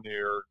Bob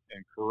Lanier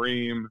and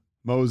Kareem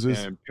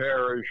Moses and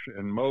Parrish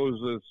and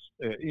Moses.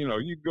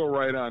 You go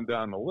right on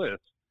down the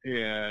list,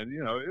 and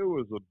it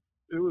was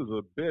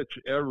a bitch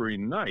every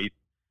night.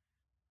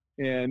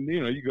 And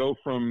you go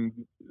from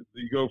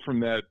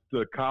that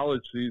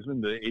college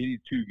season to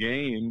 82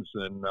 games,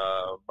 and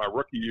my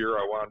rookie year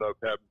I wound up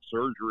having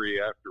surgery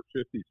after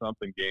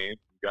 50-something games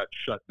and got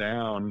shut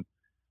down.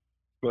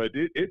 But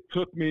it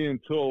took me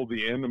until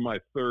the end of my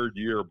third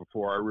year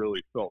before I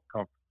really felt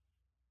comfortable.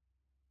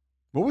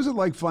 What was it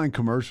like flying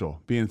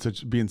commercial, being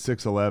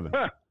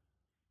 6'11"?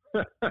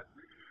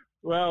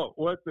 Well,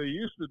 what they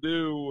used to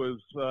do was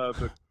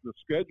the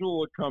schedule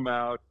would come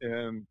out,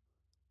 and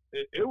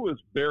it was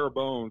bare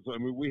bones. I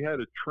mean, we had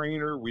a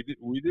trainer. We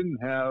didn't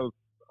have.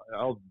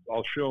 I'll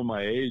show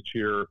my age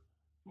here.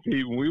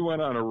 See, when we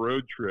went on a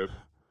road trip,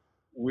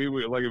 we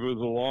would, like, if it was a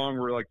long,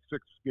 we're like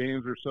 6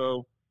 games or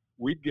so,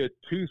 we'd get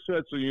 2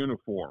 sets of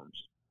uniforms,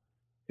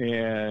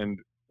 and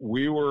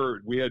we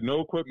had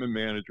no equipment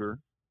manager,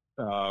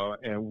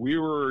 and we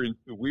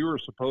were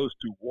supposed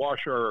to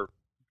wash our,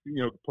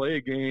 play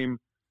a game,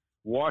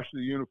 wash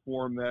the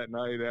uniform that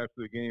night after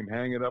the game,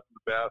 hang it up in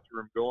the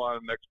bathroom, go on to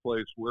the next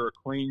place, wear a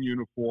clean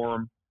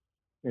uniform,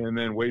 and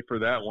then wait for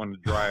that one to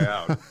dry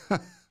out.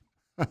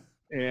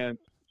 And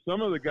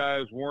some of the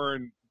guys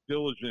weren't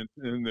diligent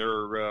in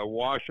their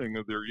washing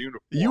of their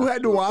uniforms. You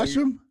had to wash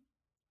them?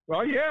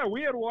 Well, yeah,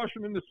 we had to wash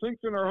them in the sinks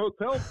in our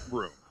hotel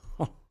room.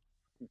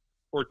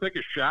 Or take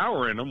a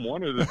shower in them,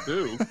 one of the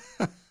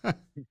two.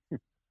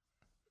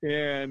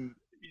 And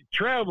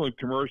traveling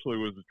commercially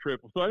was a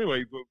trip. So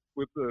anyway,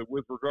 with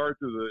regard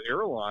to the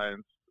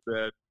airlines,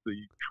 that the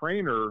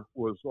trainer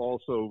was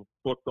also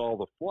booked all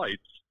the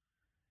flights.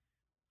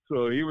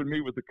 So he would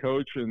meet with the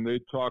coach, and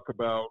they'd talk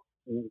about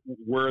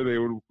where they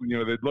would,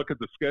 they'd look at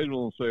the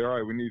schedule and say, all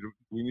right, we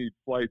need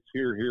flights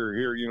here,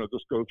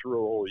 just go through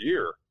a whole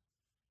year.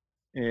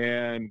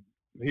 And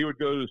he would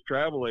go to his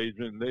travel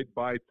agent, and they'd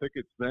buy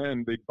tickets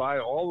then. They'd buy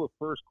all the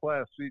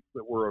first-class seats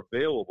that were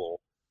available.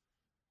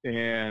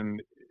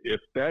 And if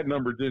that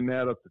number didn't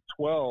add up to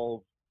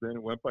 12, then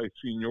it went by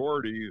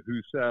seniority,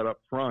 who sat up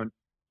front.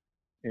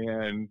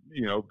 And,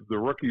 the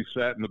rookies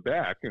sat in the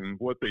back. And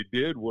what they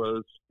did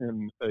was,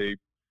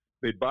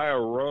 they'd buy a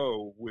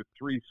row with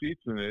 3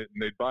 seats in it,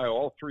 and they'd buy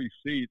all 3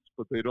 seats,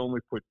 but they'd only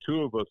put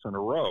 2 of us in a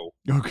row.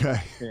 Okay.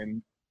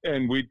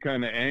 And we'd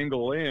kind of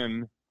angle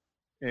in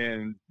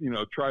and,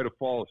 try to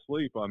fall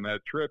asleep on that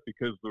trip,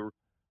 because the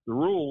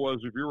rule was,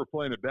 if you were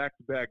playing a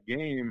back-to-back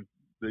game,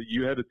 that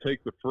you had to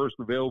take the first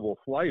available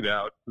flight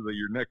out to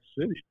your next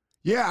city.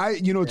 Yeah,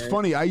 it's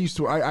funny.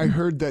 I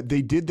heard that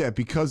they did that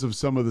because of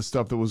some of the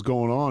stuff that was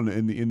going on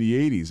in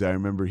the 80s. I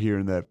remember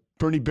hearing that.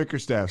 Bernie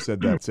Bickerstaff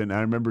said that, and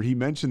I remember he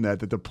mentioned that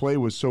the play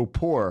was so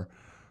poor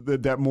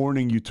that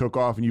morning you took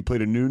off and you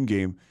played a noon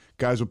game,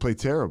 guys would play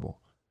terrible.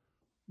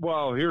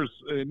 Well, this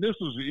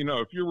is,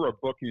 if you were a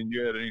bookie and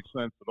you had any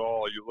sense at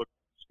all, you looked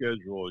at the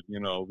schedule,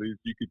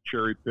 you could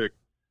cherry pick.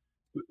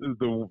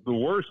 The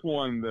worst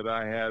one that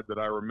I had that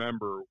I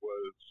remember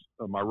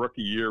was my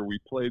rookie year. We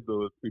played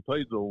the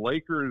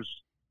Lakers,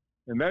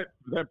 and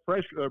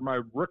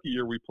my rookie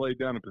year we played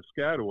down in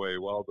Piscataway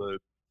while the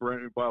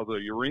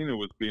arena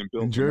was being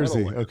built in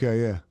Jersey.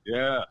 Okay, yeah.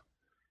 Yeah.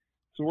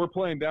 So we're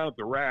playing down at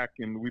the Rack,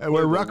 and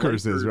where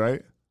Rutgers is,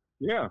 right?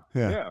 Yeah.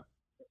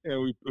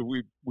 And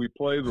we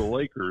play the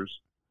Lakers,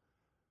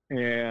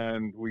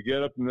 and we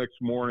get up the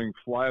next morning,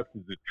 fly up to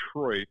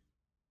Detroit,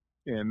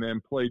 and then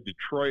play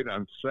Detroit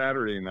on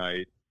Saturday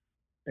night.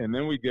 And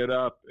then we get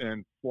up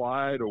and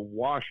fly to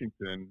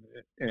Washington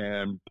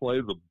and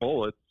play the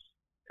Bullets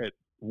at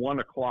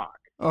 1:00.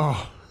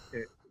 Oh.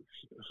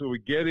 So we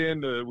get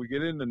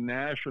into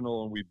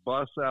National, and we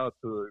bus out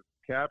to the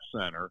Cap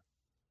Center,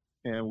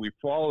 and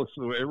so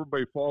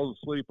everybody falls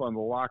asleep on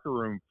the locker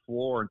room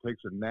floor and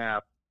takes a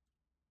nap.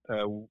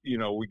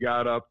 We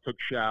got up, took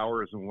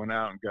showers, and went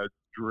out and got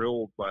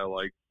drilled by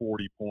like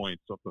 40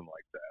 points, something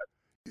like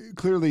that.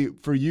 Clearly,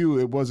 for you,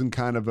 it wasn't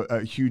kind of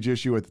a huge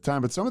issue at the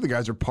time, but some of the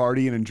guys are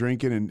partying and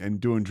drinking and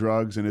doing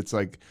drugs, and it's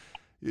like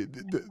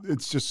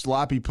it's just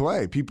sloppy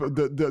play.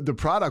 The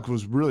product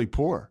was really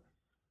poor.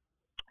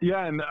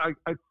 Yeah, and I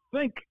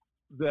think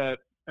that,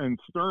 and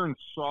Stern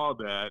saw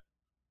that,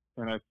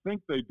 and I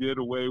think they did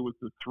away with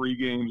the 3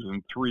 games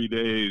in 3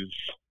 days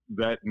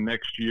that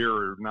next year,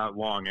 or not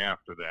long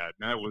after that.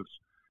 And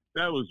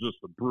that was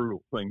just a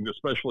brutal thing,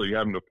 especially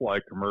having to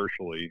fly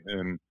commercially.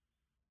 And,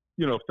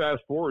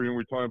 fast forward, and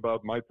we're talking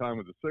about my time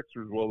with the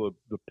Sixers. Well,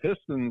 the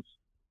Pistons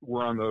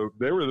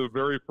they were the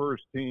very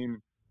first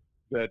team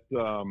that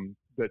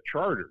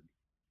chartered.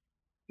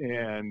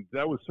 And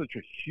that was such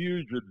a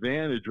huge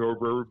advantage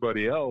over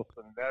everybody else,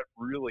 and that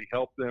really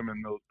helped them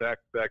in those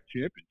back-to-back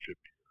championship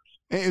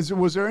years. Hey,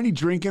 was there any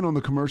drinking on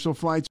the commercial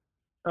flights?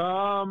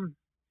 Yeah,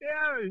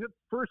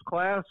 first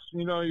class.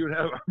 You'd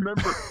have. I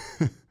remember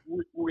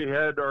we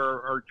had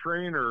our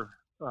trainer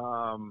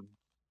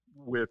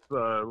with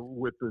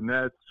the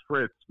Nets.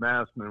 Fritz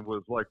Massman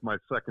was like my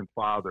second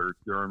father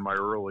during my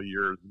early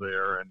years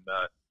there, and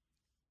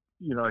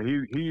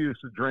he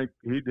used to drink.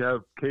 He'd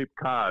have Cape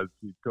Cods.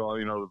 He'd call,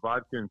 the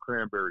vodka and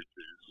cranberry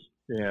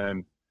juice.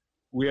 And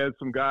we had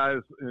some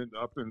guys who'd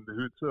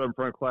sit up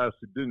front of class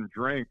who didn't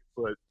drink,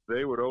 but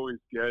they would always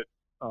get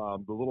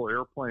the little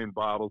airplane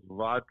bottles of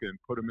vodka and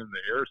put them in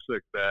the air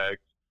sick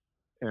bags.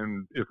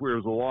 And if it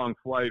was a long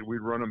flight, we'd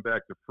run them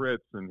back to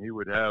Fritz, and he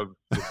would have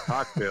the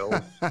cocktails.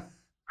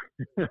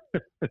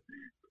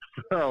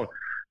 So.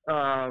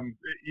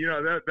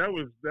 That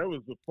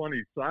was a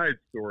funny side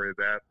story of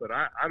that, but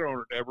I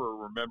don't ever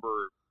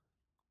remember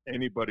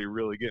anybody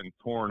really getting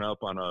torn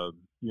up on a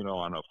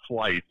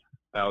flight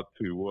out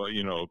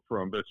to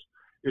from this.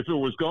 if it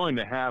was going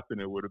to happen,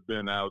 it would have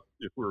been out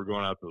if we were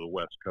going out to the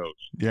West Coast.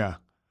 Yeah.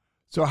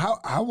 So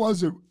how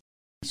was it,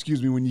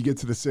 excuse me, when you get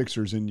to the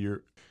Sixers and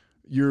you're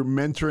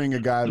mentoring a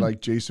guy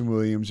like Jayson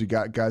Williams, you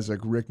got guys like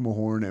Rick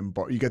Mahorn, and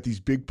you got these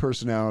big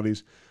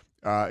personalities,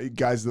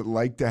 guys that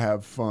like to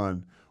have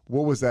fun.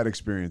 What was that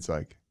experience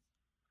like?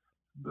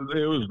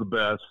 It was the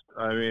best.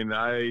 I mean,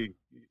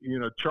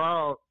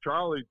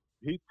 Charlie,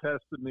 he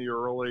tested me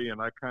early,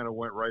 and I kind of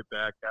went right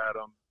back at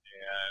him. And,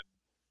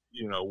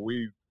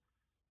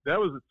 that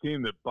was a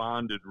team that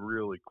bonded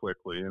really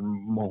quickly. And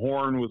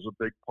Mahorn was a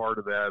big part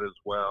of that as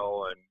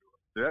well. And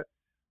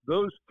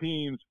those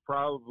teams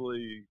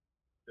probably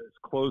as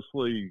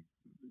closely,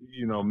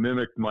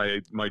 mimicked my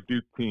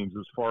Duke teams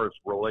as far as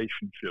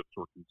relationships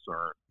were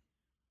concerned.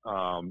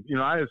 I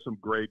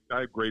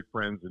had great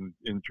friends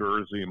in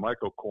Jersey, and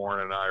Michael Korn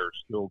and I are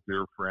still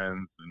dear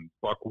friends. And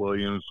Buck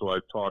Williams, who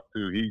I talked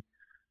to,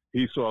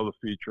 he saw the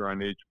feature on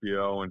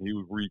HBO, and he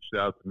reached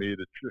out to me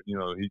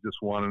he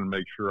just wanted to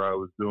make sure I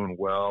was doing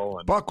well.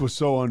 And Buck was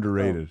so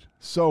underrated,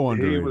 so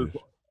underrated. He was,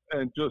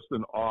 and just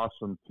an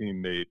awesome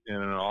teammate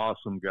and an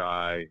awesome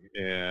guy.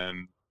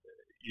 And,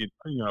 it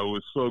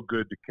was so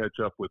good to catch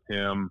up with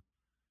him.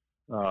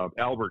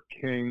 Albert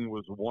King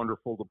was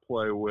wonderful to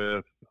play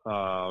with.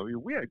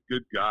 We had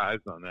good guys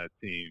on that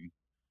team.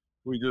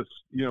 We just,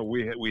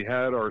 we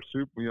had our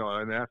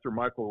super, and after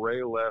Michael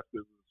Ray left, it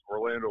was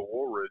Orlando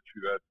Woolridge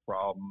who had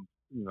problems,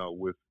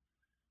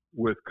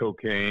 with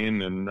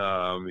cocaine, and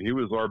he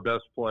was our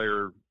best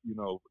player,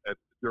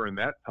 during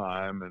that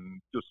time,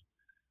 and just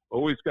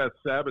always got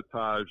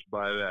sabotaged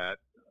by that.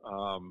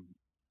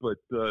 But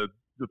the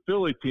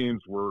Philly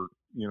teams were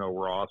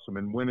awesome,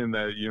 and winning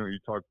that, you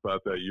talked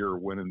about that year,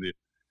 winning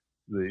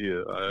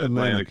the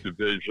Atlantic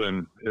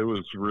Division, it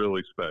was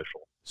really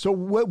special. So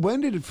when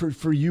did it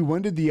for you?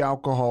 When did the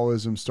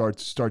alcoholism start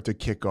to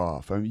kick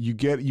off? I mean, you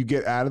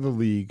get out of the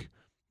league.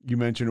 You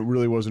mentioned it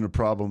really wasn't a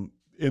problem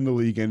in the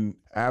league, and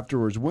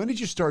afterwards, when did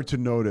you start to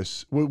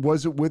notice?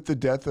 Was it with the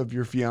death of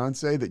your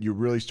fiance that you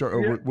really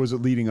or was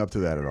it leading up to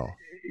that at all?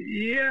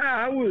 Yeah,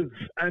 I was.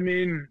 I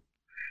mean,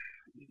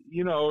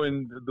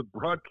 and the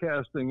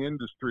broadcasting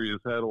industry has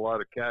had a lot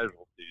of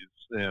casualties,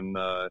 and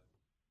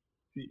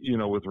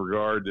with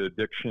regard to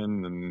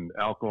addiction and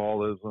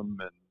alcoholism,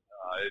 and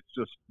it's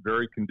just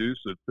very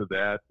conducive to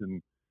that.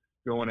 And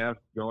going out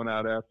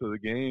after the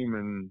game,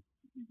 and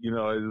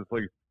it's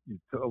like you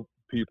tell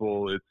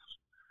people, it's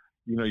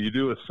you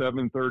do a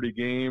 7:30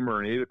 game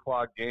or an 8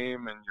 o'clock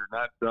game, and you're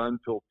not done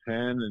till 10,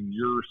 and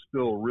you're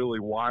still really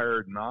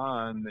wired and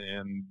on,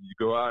 and you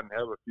go out and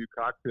have a few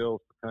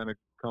cocktails to kind of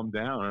come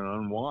down and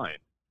unwind.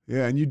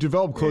 Yeah, and you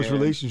develop close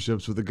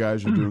relationships with the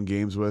guys you're doing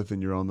games with,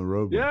 and you're on the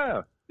road with.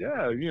 Yeah,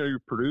 your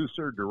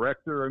producer,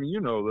 director. I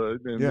mean,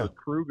 the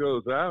crew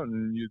goes out,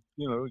 and you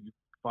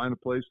find a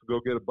place to go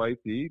get a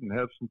bite to eat and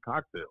have some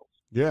cocktails.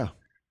 Yeah,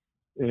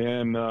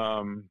 and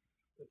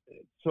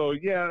so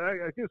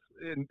I guess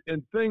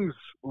and things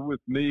with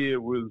me,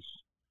 it was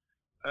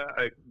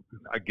I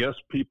guess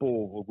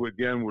people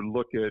would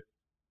look at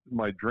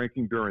my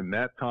drinking during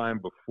that time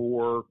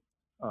before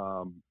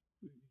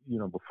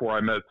before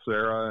I met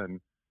Sarah, and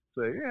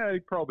say, yeah, he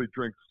probably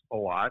drinks a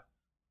lot,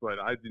 but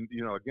I didn't.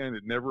 Again,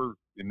 it never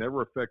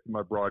affected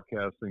my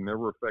broadcasting,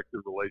 never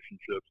affected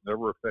relationships,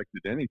 never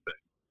affected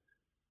anything.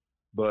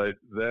 But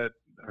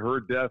her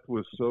death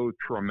was so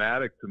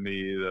traumatic to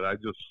me that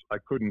I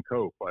couldn't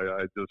cope.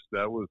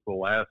 That was the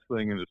last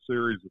thing in a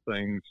series of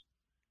things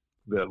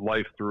that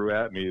life threw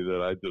at me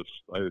that I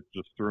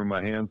just threw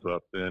my hands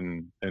up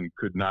and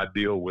could not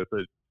deal with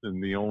it.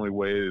 And the only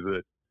way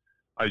that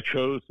I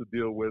chose to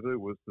deal with it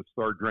was to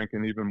start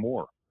drinking even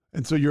more.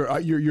 And so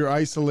you're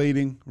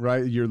isolating,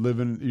 right? You're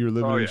living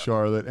in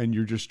Charlotte, and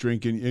you're just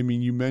drinking. I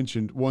mean, you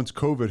mentioned once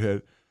COVID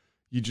hit,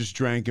 you just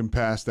drank and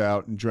passed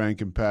out and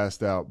drank and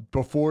passed out.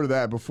 Before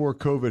that, before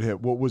COVID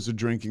hit, what was the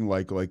drinking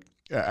like? Like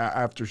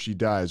after she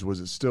dies, was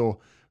it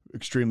still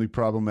extremely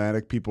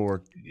problematic? People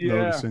were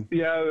noticing.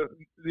 Yeah.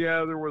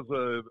 There was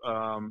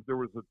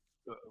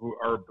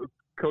our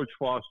Coach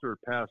Foster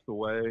passed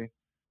away,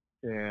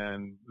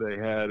 and they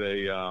had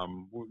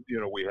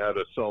we had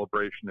a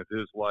celebration of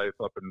his life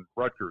up in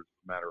Rutgers,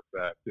 as a matter of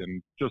fact,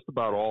 and just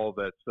about all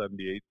that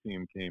 '78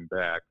 team came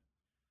back,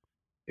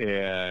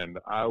 and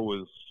I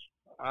was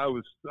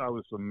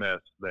a mess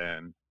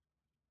then,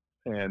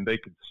 and they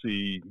could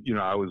see,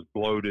 I was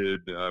bloated,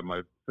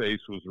 my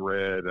face was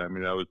red. I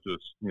mean, I was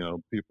just,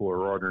 people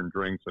are ordering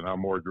drinks, and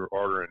I'm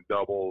ordering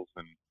doubles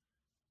and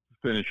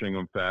finishing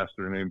them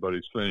faster than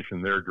anybody's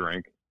finishing their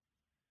drink.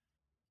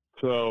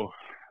 So,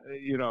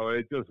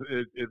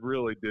 it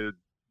really did.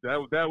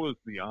 That was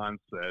the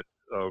onset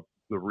of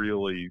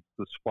the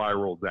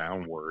spiral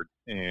downward,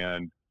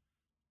 and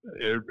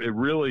it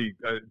really,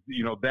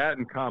 that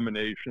in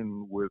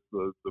combination with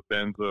the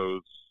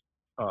benzos,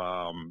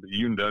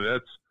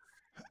 that's,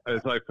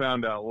 as I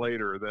found out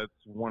later, that's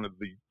one of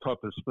the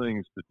toughest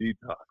things to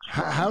detox.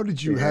 How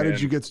did you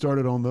get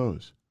started on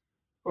those?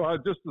 Well,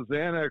 just the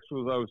Xanax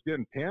I was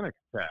getting panic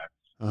attacks.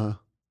 Uh-huh.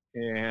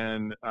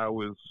 And I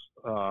was,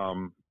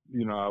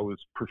 I was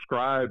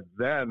prescribed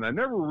that, and I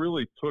never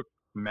really took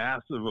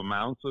massive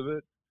amounts of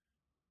it.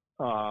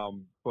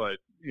 But,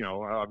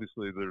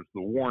 obviously there's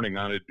the warning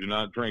on it, do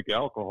not drink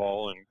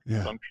alcohol in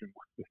conjunction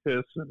with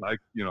this. And I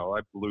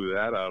blew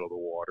that out of the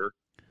water.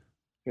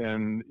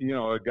 And,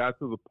 it got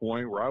to the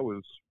point where I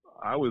was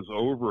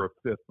over a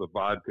fifth of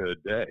vodka a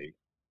day.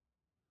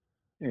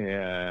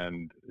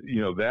 And,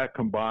 that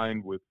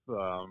combined with,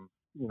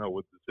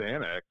 with the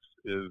Xanax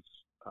is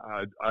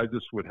I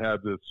just would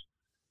have this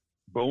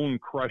bone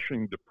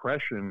crushing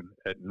depression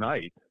at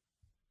night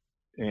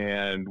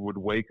and would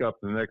wake up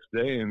the next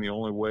day. And the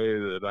only way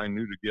that I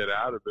knew to get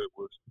out of it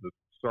was to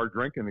start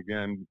drinking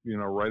again,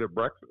 right at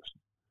breakfast.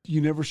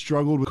 You never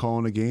struggled with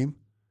calling a game?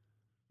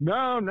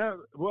 No.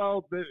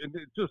 Well,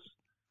 it just,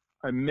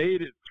 I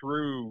made it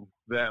through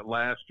that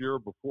last year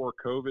before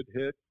COVID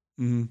hit.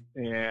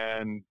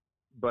 Mm-hmm.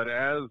 But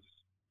as,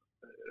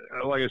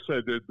 like I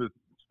said, the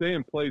stay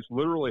in place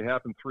literally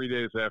happened 3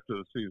 days after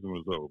the season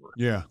was over.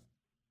 Yeah.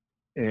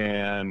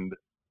 And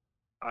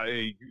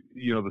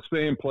the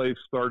stay in place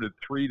started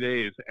 3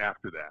 days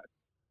after that.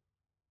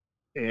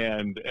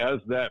 And as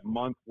that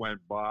month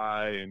went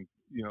by and,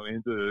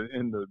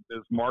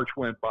 as March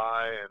went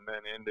by and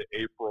then into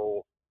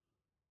April,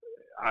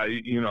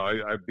 I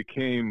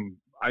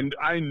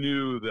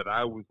knew that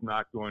I was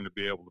not going to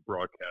be able to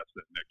broadcast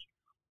that next year.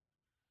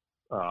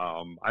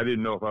 I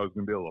didn't know if I was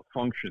going to be able to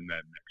function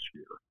that next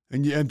year.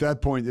 And at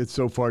that point, it's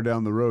so far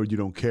down the road, you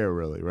don't care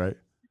really, right?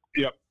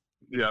 Yep.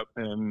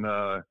 And,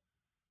 I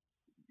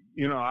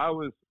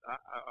was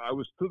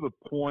to the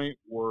point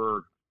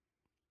where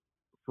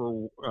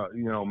for,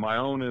 my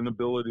own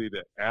inability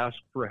to ask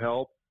for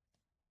help,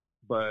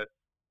 but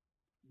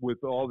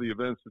with all the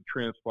events that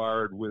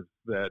transpired with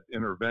that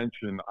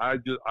intervention, I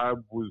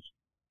was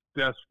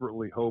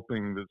desperately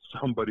hoping that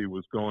somebody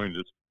was going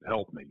to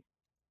help me,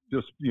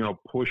 just,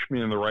 push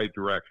me in the right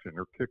direction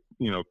or kick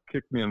me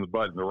in the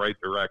butt in the right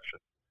direction.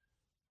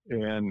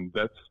 And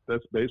that's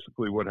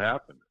basically what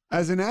happened.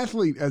 As an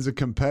athlete, as a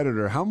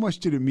competitor, how much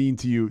did it mean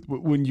to you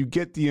when you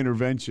get the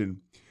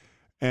intervention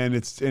and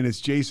it's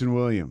Jayson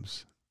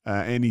Williams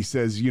and he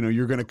says,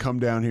 you're going to come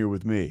down here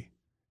with me?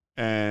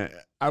 And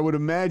I would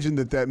imagine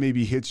that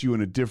maybe hits you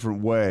in a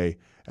different way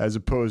as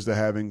opposed to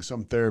having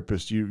some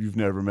therapist you've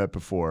never met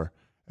before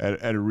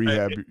at a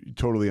rehab you're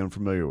totally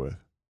unfamiliar with.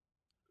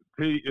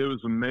 Pete, it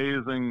was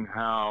amazing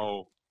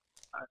how,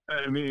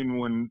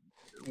 when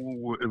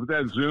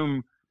that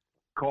Zoom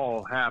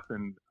call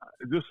happened,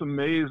 this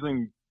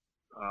amazing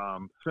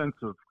sense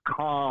of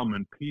calm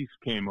and peace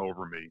came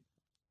over me,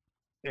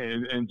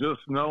 and just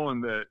knowing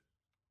that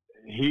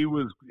he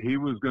was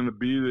going to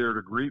be there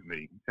to greet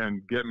me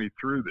and get me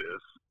through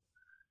this.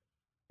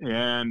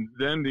 And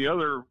then the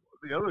other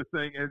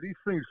thing, and these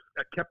things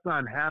kept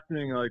on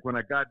happening. Like when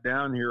I got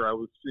down here, I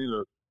was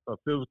seeing a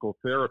physical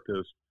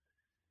therapist,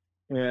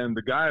 and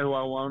the guy who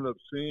I wound up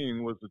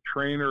seeing was a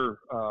trainer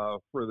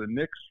for the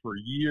Knicks for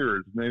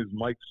years. His name is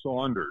Mike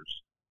Saunders.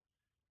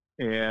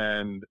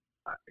 And,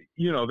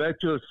 that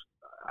just,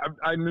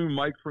 I knew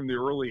Mike from the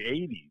early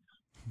 80s.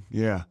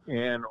 Yeah.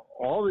 And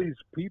all these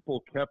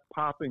people kept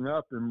popping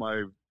up in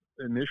my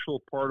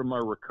initial part of my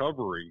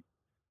recovery.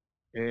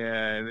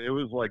 And it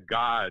was like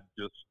God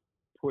just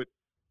put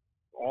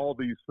all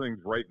these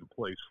things right in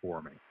place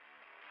for me.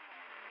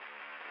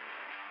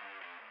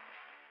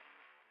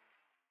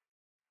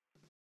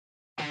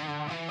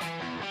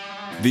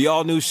 The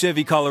all-new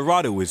Chevy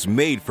Colorado is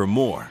made for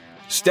more.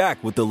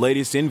 Stacked with the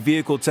latest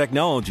in-vehicle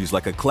technologies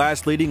like a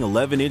class-leading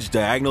 11-inch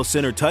diagonal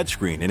center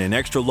touchscreen and an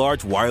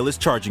extra-large wireless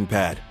charging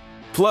pad.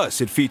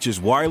 Plus, it features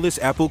wireless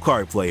Apple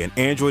CarPlay and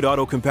Android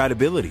Auto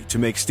compatibility to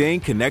make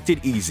staying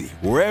connected easy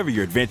wherever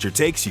your adventure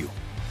takes you.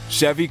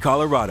 Chevy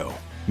Colorado,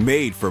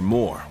 made for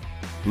more.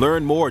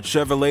 Learn more at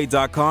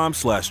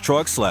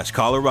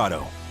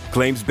Chevrolet.com/trucks/Colorado.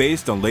 Claims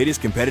based on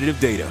latest competitive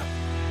data.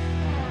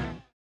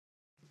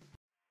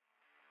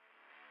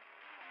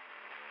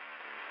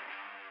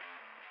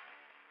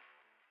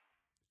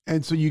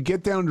 And so you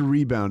get down to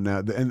Rebound now,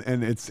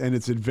 and it's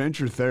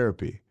adventure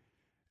therapy.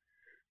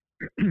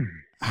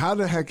 How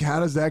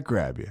does that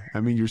grab you?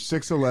 I mean, you're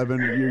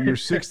 6'11",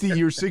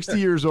 you're 60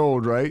 years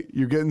old, right?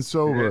 You're getting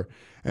sober,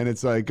 and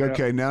it's like,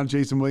 okay, now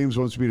Jayson Williams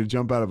wants me to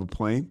jump out of a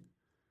plane.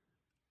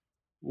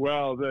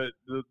 Well, the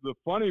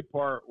funny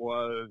part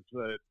was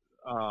that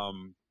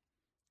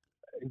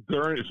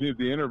during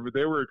the interview,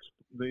 they were,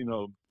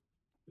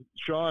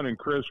 Sean and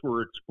Chris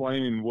were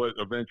explaining what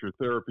adventure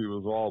therapy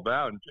was all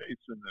about, and Jayson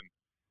and.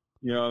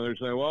 They're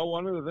saying, well,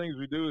 one of the things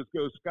we do is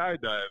go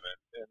skydiving.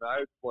 And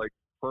I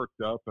perked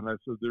up and I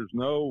said, there's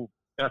no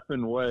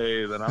effing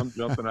way that I'm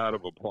jumping out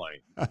of a plane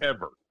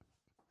ever.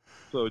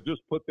 So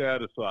just put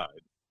that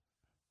aside.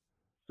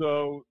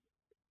 So,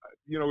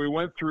 we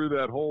went through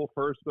that whole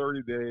first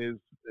 30 days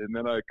and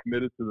then I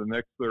committed to the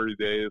next 30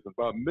 days.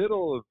 About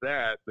middle of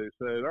that, they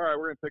said, all right,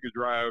 we're going to take a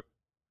drive.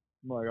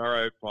 I'm like, all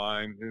right,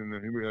 fine. And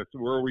then I said,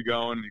 where are we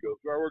going? And he goes,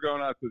 well, we're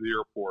going out to the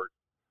airport.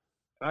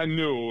 I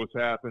knew what was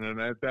happening.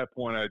 At that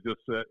point, I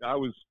just said I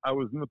was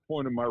in the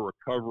point of my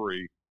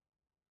recovery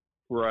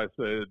where I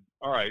said,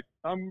 all right,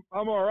 I'm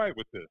all right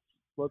with this.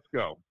 Let's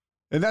go.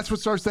 And that's what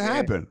starts to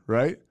happen,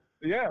 right?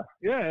 Yeah.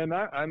 And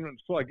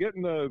so I get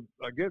in the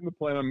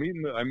plane. I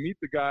meet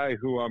the guy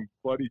who I'm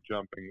buddy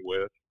jumping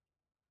with,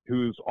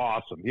 who's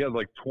awesome. He had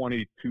like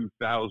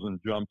 22,000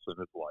 jumps in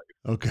his life.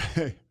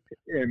 Okay.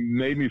 And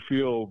made me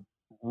feel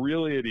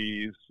really at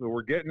ease. So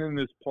we're getting in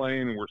this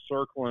plane and we're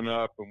circling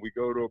up, and we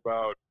go to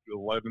about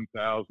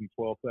 11,000,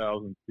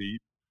 12,000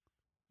 feet.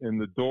 And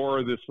the door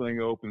of this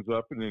thing opens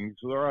up, and then he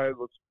says, all right,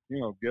 let's,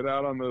 get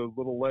out on the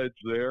little ledge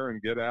there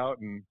and get out,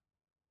 and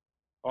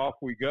off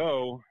we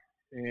go.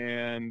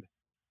 And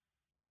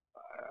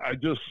I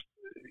just,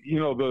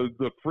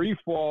 the free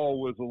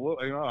fall was a little,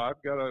 I'm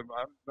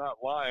not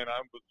lying.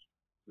 I was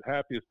the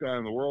happiest guy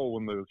in the world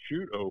when the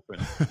chute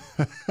opened.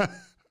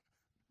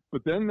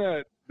 But then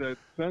that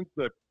sense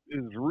that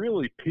is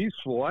really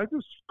peaceful, I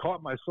just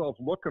caught myself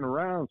looking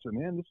around and said,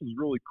 man, this is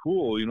really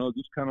cool,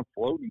 just kind of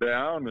floating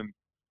down. And,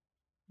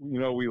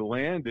 we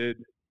landed,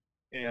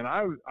 and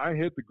I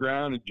hit the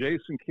ground, and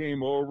Jayson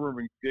came over, and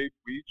we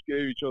each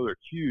gave each other a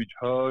huge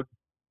hug.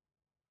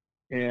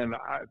 And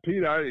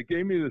Pete, it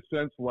gave me the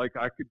sense like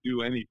I could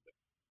do anything,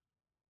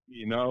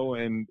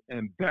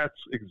 and that's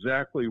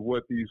exactly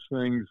what these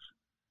things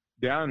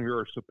down here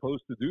are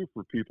supposed to do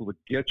for people, to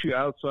get you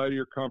outside of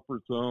your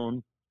comfort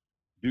zone,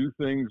 do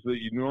things that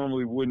you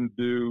normally wouldn't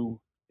do,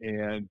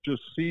 and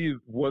just see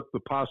what the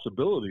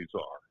possibilities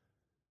are.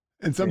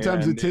 And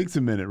sometimes it takes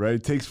a minute, right?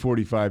 It takes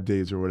 45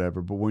 days or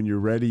whatever, but when you're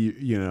ready,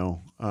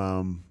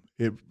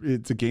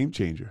 it's a game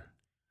changer.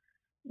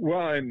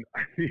 Well, and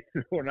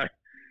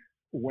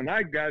when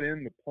I got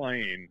in the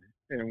plane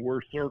and we're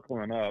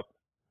circling up,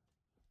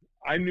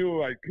 I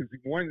knew because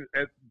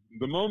at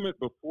the moment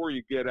before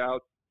you get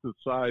out the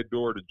side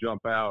door to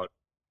jump out,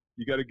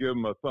 you got to give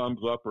them a thumbs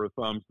up or a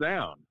thumbs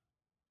down.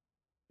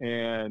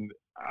 And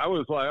I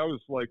was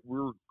like, we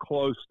were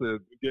close to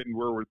getting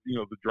where we're,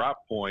 the drop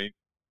point.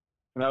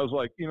 And I was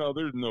like,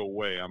 there's no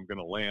way I'm going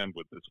to land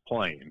with this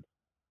plane.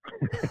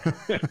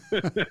 I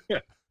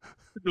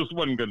just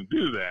wasn't going to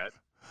do that.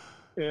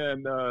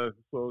 And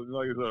so,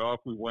 like I said,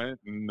 off we went.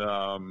 And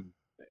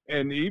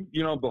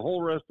the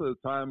whole rest of the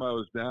time I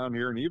was down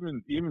here, and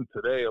even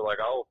today, like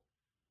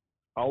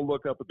I'll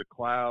look up at the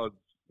clouds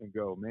and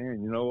go,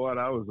 man, you know what?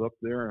 I was up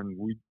there and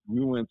we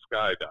went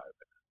skydiving.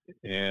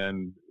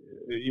 And,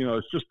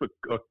 it's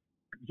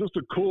just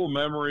a cool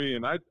memory.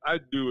 And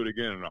I'd do it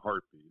again in a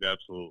heartbeat.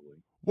 Absolutely.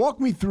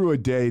 Walk me through a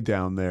day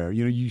down there.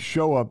 You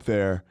show up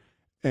there,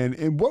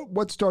 and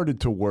what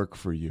started to work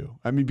for you?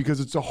 I mean,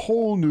 because it's a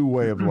whole new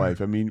way of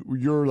life. I mean,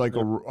 you're like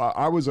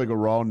I was like a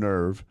raw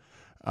nerve,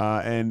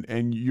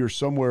 and you're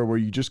somewhere where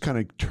you just kind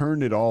of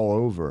turn it all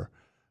over.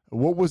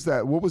 What was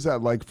that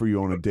like for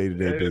you on a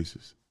day-to-day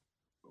basis?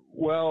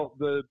 Well,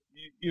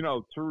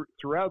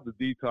 throughout the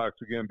detox,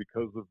 again,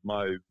 because of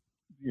my,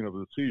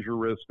 the seizure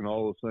risk and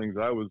all those things,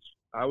 I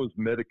was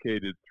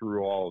medicated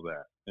through all of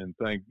that. And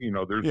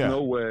there's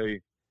no way,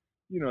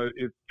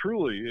 it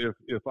truly,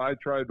 if I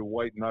tried to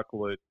white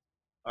knuckle it,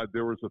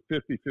 there was a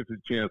 50-50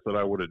 chance that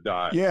I would have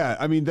died. Yeah.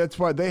 I mean, that's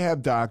why they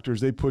have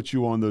doctors, they put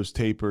you on those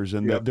tapers,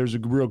 and there's a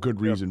real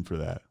good reason for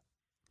that.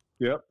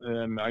 Yep.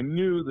 And I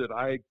knew that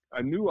I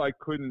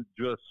couldn't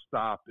just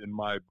stop in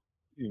my,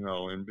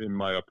 in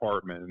my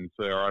apartment and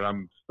say, all right,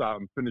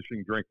 I'm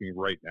finishing drinking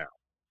right now.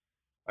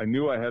 I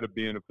knew I had to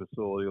be in a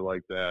facility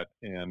like that.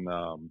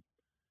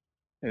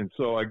 And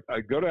so I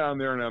go down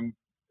there, and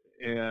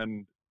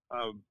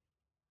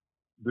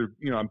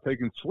I'm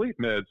taking sleep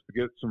meds to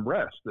get some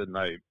rest at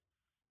night.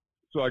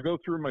 So I go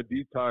through my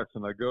detox,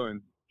 and I go,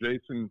 and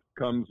Jayson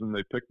comes and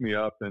they pick me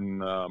up.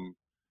 And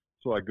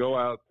so I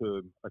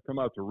come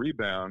out to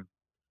Rebound,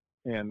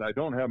 and I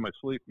don't have my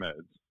sleep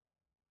meds.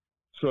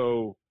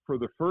 So for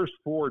the first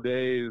 4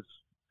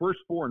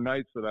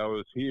 nights that I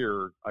was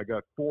here, I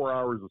got 4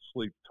 hours of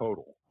sleep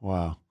total.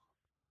 Wow.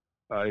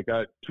 I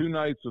got 2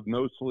 nights of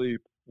no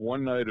sleep,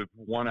 1 night of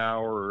 1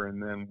 hour,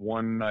 and then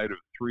 1 night of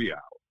 3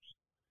 hours.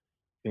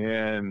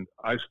 And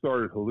I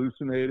started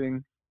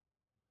hallucinating.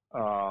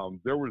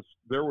 There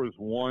was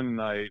one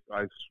night,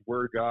 I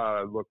swear to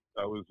God,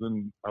 I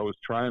was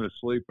trying to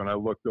sleep, and I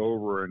looked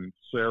over, and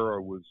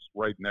Sarah was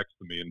right next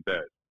to me in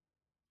bed.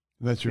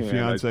 That's your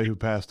fiance who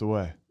passed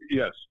away.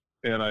 Yes.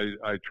 And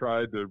I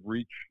tried to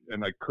reach,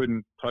 and I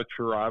couldn't touch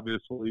her,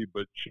 obviously,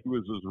 but she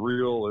was as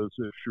real as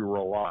if she were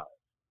alive.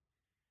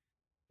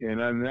 And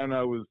then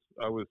I was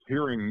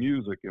hearing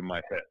music in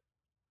my head,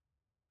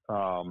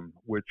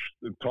 which,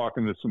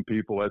 talking to some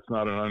people, that's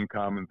not an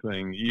uncommon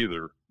thing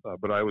either.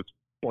 But I was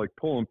like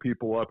pulling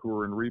people up who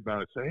were in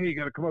Rebound and say, hey, you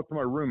got to come up to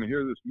my room and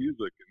hear this music.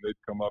 And they'd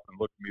come up and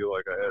look at me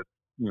like I had,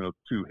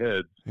 2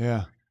 heads.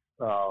 Yeah.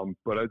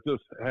 But I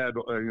just had,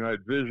 I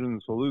had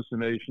visions,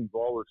 hallucinations,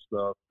 all this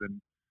stuff.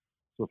 And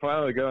so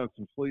finally I got on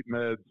some sleep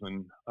meds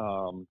and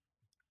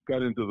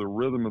got into the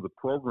rhythm of the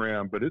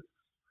program. But it's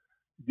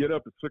get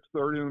up at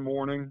 6:30 in the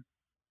morning.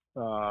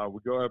 We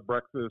go have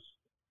breakfast.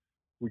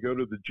 We go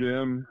to the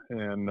gym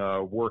and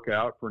work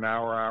out for an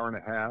hour, hour and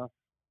a half.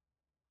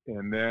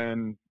 And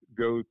then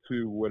go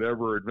to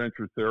whatever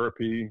adventure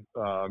therapy.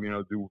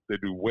 They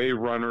do wave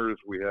runners.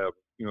 We have,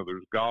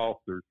 there's golf,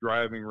 there's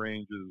driving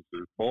ranges,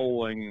 there's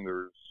bowling,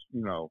 there's,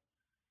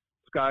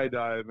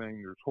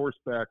 skydiving, there's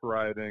horseback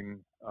riding,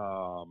 a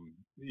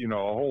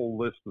whole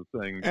list of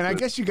things. And I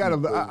guess you got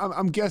to,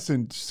 I'm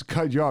guessing, just to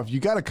cut you off,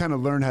 you got to kind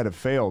of learn how to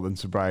fail in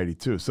sobriety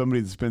too.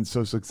 Somebody that's been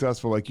so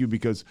successful like you,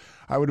 because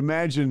I would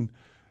imagine,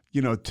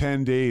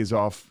 10 days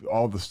off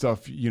all the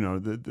stuff,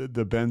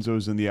 the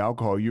benzos and the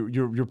alcohol,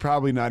 you're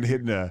probably not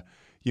hitting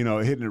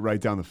hitting it right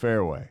down the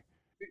fairway.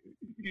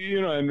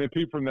 And the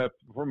people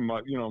from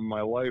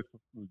my life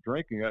of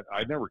drinking,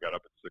 I never got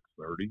up at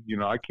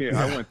 6:30. I can't.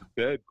 I went to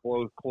bed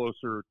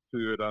closer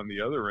to it on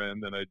the other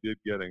end than I did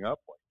getting up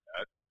like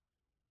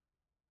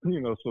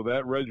that. So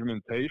that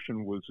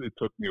regimentation it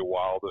took me a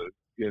while to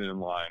get in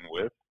line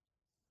with,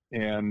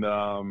 and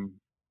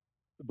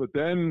but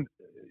then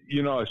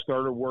I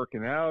started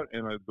working out,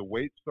 and the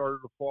weight started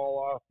to fall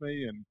off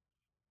me, and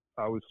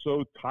I was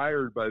so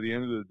tired by the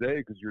end of the day,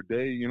 because your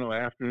day,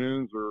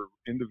 afternoons are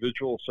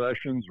individual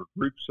sessions or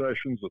group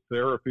sessions of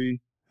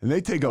therapy. And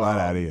they take a lot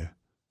out of you.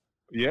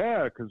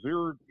 Yeah, because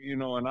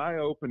and I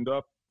opened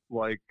up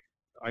like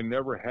I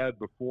never had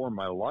before in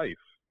my life.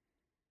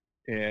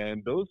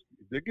 And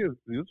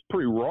it's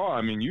pretty raw.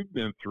 I mean, you've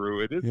been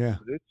through it. It's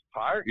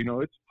tired.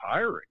 It's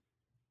tiring.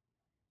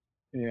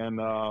 And,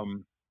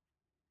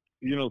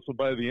 so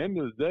by the end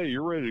of the day,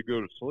 you're ready to go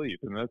to sleep.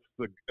 And that's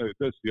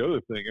the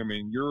other thing. I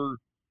mean, you're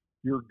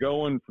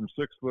going from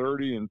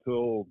 6:30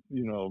 until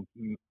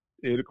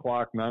 8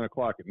 o'clock, 9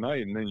 o'clock at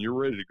night, and then you're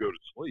ready to go to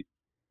sleep.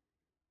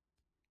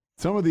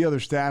 Some of the other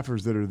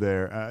staffers that are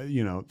there,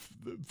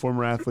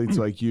 former athletes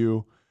like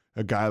you,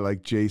 a guy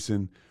like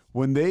Jayson,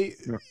 when they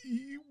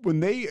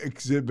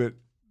exhibit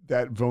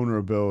that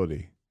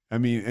vulnerability, I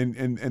mean,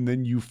 and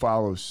then you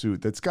follow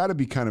suit, that's got to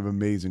be kind of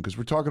amazing, because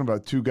we're talking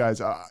about two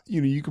guys.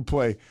 You could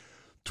play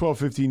 12,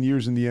 15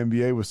 years in the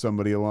NBA with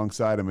somebody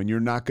alongside them, and you're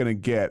not going to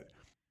get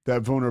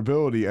that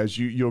vulnerability as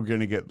you're going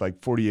to get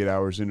like 48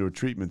 hours into a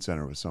treatment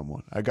center with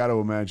someone. I got to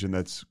imagine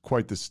that's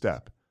quite the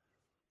step.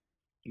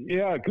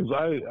 Yeah, because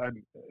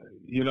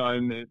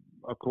and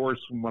of course,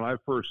 when I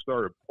first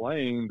started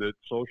playing, that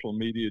social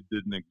media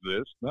didn't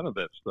exist. None of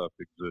that stuff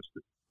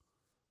existed.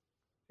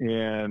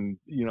 And,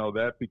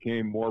 that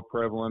became more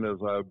prevalent as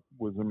I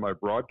was in my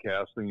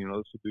broadcasting. This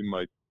would be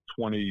my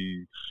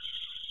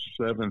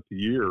 27th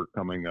year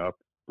coming up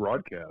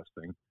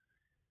broadcasting.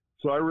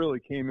 So I really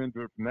came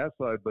into it from that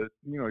side, but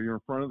you're in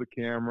front of the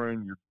camera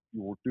and you're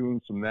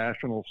doing some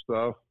national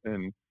stuff,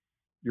 and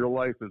your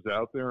life is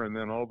out there, and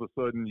then all of a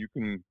sudden you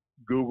can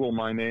Google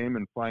my name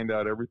and find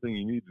out everything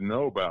you need to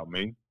know about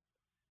me.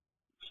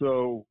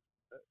 So,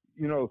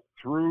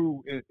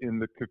 through in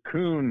the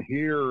cocoon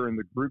here in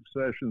the group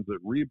sessions at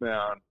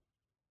Rebound,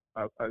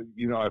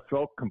 I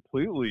felt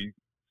completely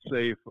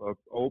safe of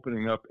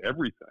opening up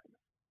everything,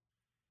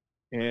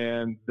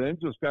 and then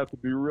just got to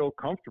be real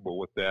comfortable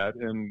with that.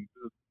 And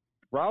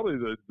probably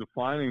the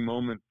defining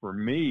moment for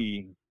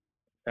me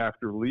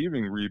after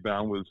leaving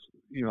Rebound was,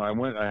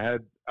 I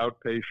had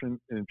outpatient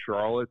in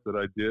Charlotte that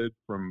I did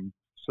from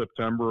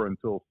September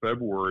until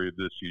February of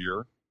this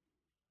year.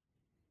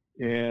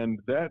 And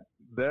that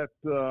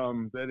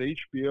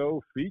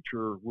HBO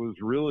feature was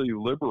really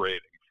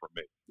liberating for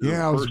me.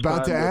 Yeah, I was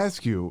about to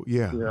ask you.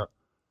 Yeah.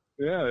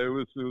 Yeah. It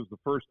was the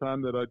first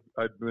time that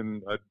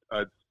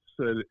I'd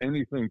said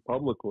anything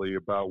publicly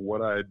about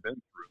what I had been through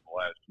in the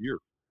last year.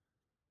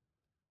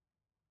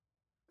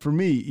 For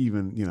me,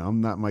 even,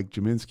 I'm not Mike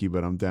Gminski,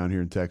 but I'm down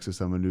here in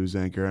Texas. I'm a news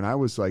anchor. And I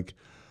was like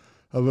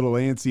a little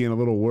antsy and a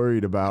little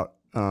worried about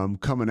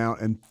coming out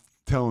and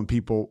telling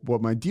people what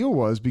my deal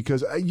was,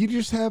 because you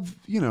just have,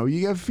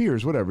 you have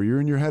fears, whatever.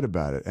 You're in your head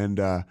about it. And,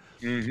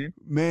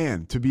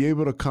 man, to be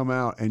able to come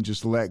out and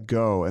just let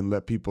go and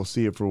let people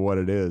see it for what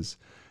it is.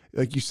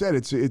 Like you said,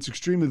 it's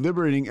extremely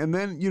liberating. And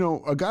then,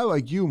 a guy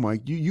like you,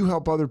 Mike, you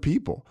help other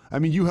people. I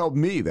mean, you helped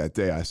me that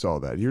day I saw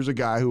that. Here's a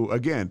guy who,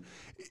 again,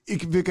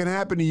 if it can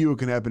happen to you, it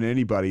can happen to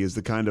anybody, is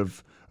the kind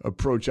of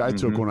approach I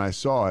took when I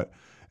saw it.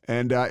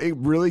 And it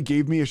really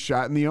gave me a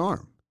shot in the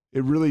arm.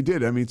 It really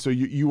did. I mean, so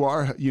you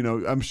are,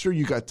 I'm sure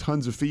you got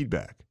tons of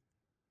feedback.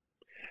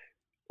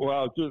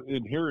 Well, just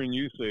in hearing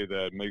you say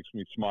that makes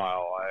me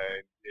smile.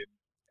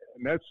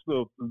 And that's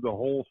the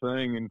whole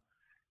thing. And,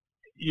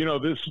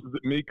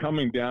 me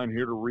coming down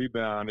here to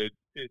Rebound, it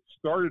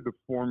started to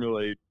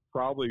formulate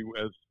probably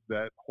as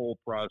that whole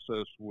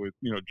process with,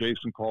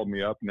 Jayson called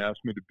me up and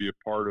asked me to be a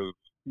part of,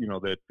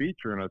 that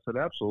feature. And I said,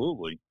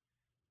 absolutely.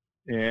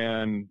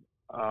 And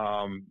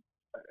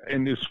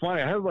it's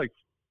funny. I have like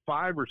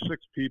 5 or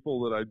 6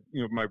 people that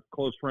my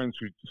close friends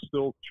who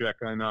still check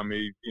in on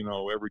me,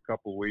 every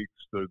couple of weeks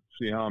to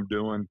see how I'm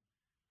doing.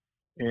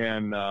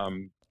 And,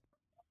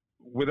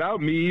 without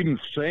me even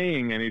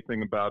saying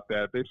anything about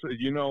that, they said,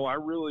 I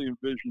really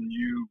envision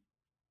you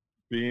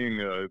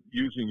being,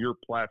 using your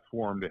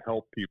platform to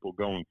help people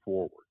going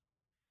forward.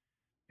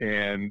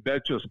 And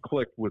that just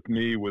clicked with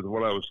me with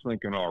what I was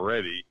thinking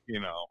already,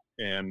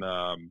 and,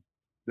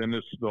 then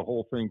the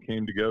whole thing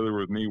came together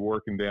with me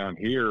working down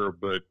here.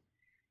 But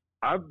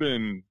I've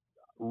been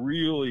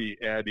really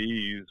at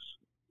ease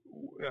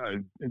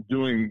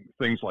doing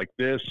things like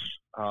this,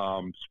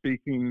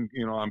 speaking,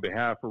 on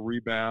behalf of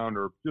Rebound,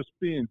 or just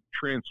being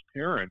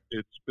transparent.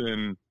 It's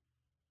been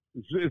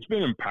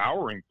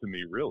empowering to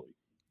me, really.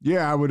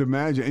 Yeah, I would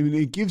imagine. I mean,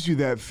 it gives you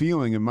that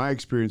feeling. In my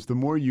experience, the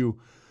more you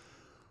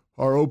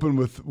are open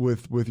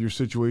with your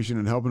situation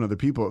and helping other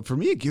people, for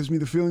me, it gives me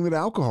the feeling that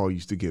alcohol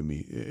used to give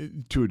me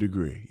to a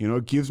degree.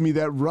 It gives me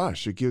that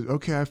rush. It gives,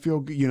 okay, I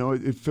feel,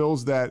 it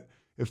fills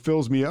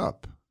me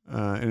up,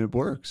 and it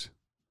works.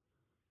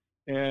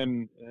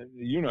 And,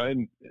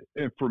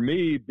 and for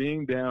me,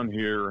 being down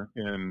here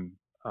and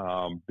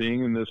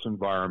being in this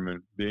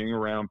environment, being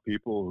around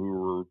people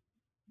who are,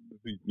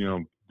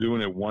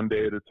 doing it one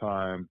day at a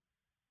time,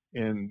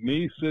 and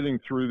me sitting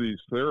through these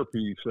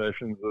therapy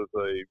sessions as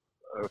a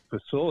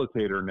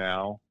facilitator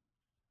now,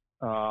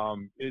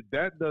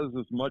 that does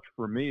as much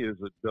for me as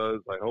it does,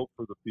 I hope,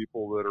 for the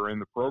people that are in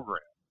the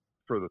program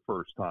for the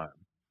first time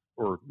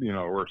or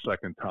a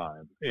second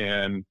time.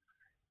 And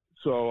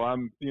so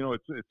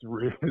it's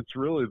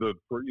really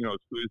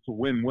it's a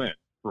win-win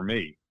for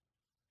me.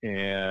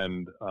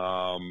 And,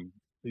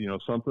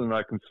 something that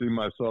I can see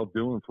myself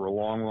doing for a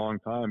long, long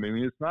time. I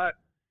mean, it's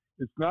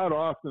not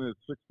often at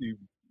 60,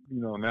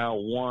 now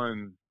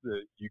one,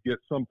 that you get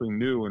something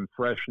new and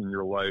fresh in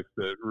your life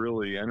that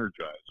really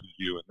energizes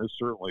you. And this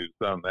certainly has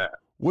done that.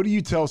 What do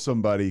you tell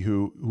somebody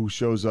who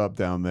shows up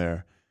down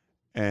there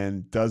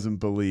and doesn't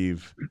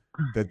believe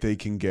that they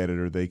can get it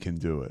or they can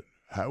do it?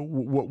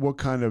 What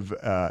kind of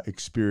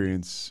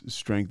experience,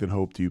 strength, and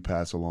hope do you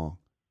pass along?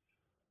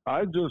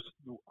 I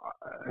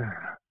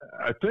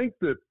think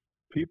that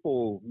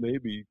people may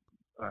be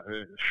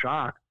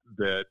shocked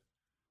that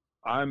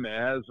I'm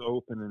as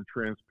open and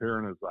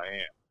transparent as I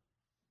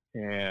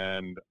am.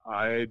 And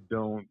I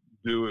don't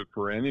do it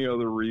for any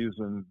other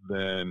reason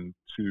than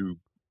to,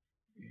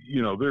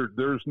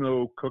 there's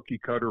no cookie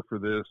cutter for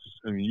this.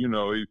 I mean,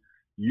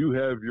 you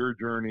have your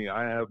journey,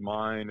 I have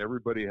mine,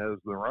 everybody has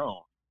their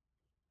own.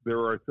 There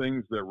are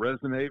things that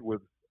resonate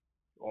with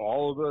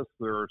all of us.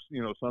 There are,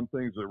 some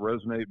things that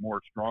resonate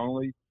more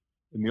strongly.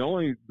 And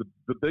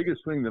the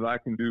biggest thing that I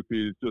can do for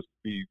you is just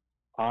be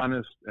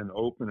honest and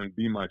open and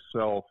be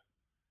myself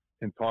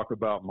and talk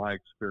about my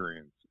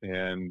experience.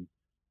 And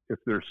if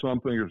there's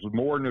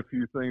more than a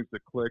few things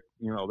that click,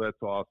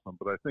 that's awesome.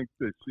 But I think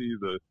they see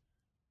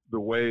the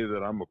way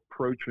that I'm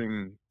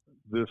approaching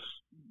this,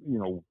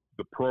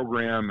 the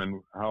program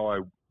and how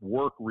I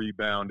work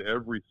Rebound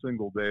every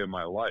single day of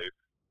my life,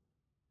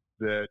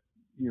 that,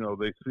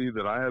 they see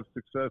that I have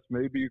success,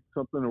 maybe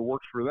something that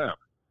works for them.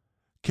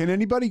 Can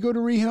anybody go to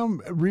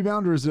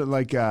Rebound, or is it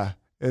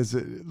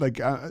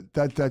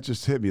that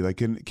just hit me? Like,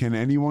 can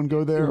anyone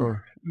go there?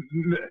 Or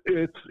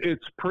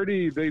it's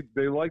pretty.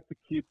 They like to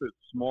keep it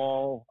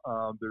small.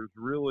 There's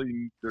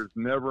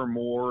never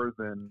more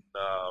than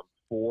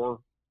 4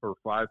 or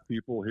 5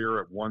 people here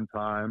at one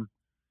time.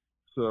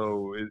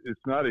 So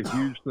it's not a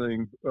huge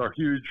thing, a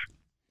huge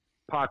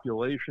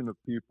population of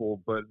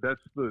people, but that's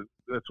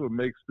what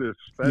makes this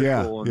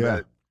special. Yeah.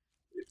 That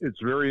it's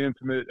very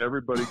intimate.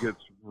 Everybody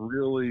gets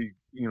really,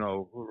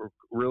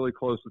 really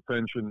close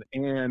attention.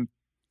 And,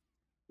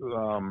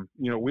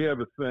 we have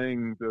a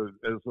thing that,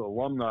 as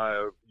alumni,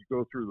 you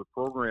go through the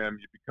program,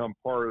 you become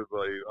part of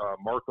a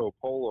Marco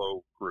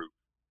Polo group.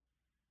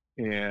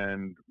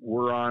 And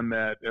we're on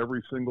that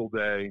every single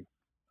day.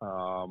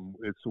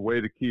 It's a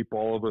way to keep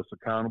all of us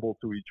accountable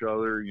to each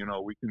other.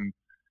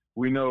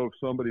 We know if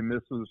somebody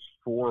misses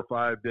 4 or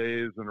 5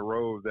 days in a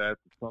row of that,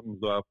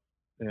 something's up.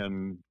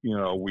 And,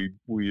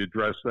 we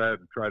address that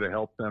and try to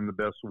help them the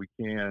best we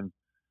can.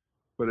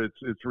 But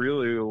it's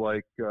really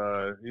like,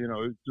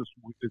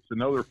 it's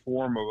another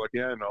form of,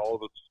 again, all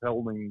of us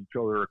holding each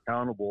other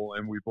accountable.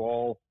 And we've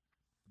all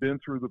been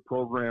through the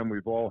program.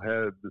 We've all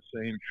had the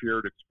same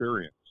shared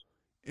experience.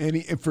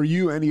 For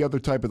you, any other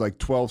type of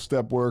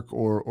 12-step work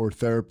or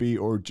therapy,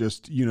 or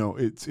just,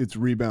 it's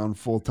Rebound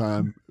full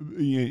time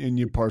and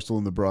you parcel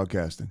in the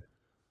broadcasting?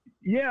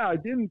 Yeah, I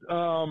didn't.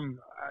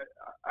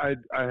 I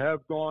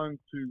have gone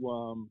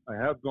to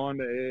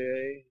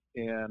AA,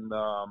 and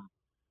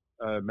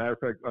matter of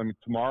fact,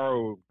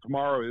 tomorrow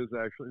is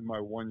actually my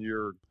 1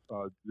 year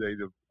date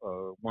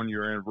of 1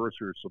 year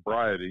anniversary of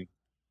sobriety.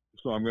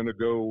 So I'm going to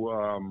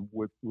go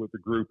with the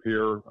group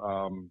here,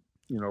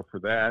 for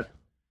that.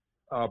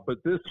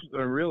 But this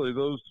really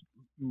those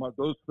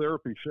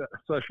therapy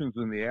sessions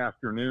in the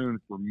afternoon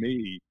for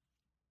me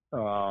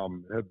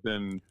have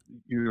been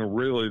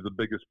really the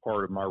biggest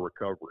part of my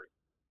recovery.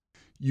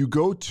 You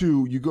go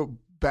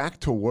back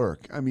to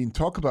work. I mean,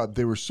 talk about,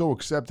 they were so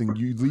accepting.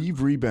 You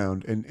leave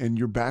Rebound and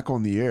you're back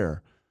on the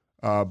air,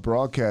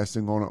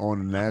 broadcasting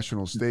on a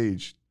national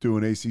stage,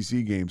 doing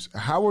ACC games.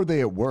 How are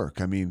they at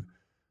work? I mean,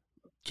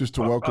 just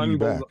to welcome you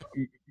back.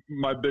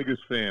 My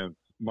biggest fans.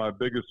 My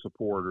biggest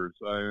supporters.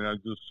 I'm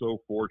just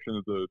so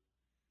fortunate that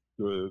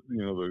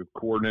the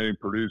coordinating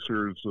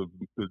producers of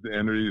the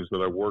entities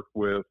that I worked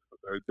with.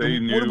 They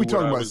knew what are we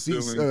talking about?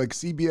 Doing. Like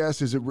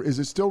CBS? Is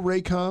it still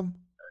Raycom?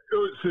 It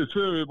was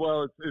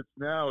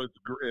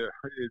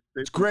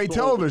It's great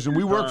television.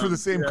 We work for the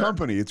same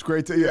company. It's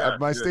great.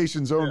 My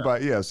station's owned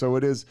by so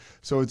it is.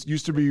 So it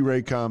used to be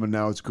Raycom and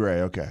now it's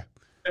Gray. Okay.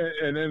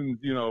 And then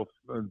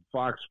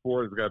Fox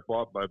Sports got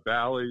bought by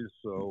Bally's,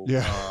 so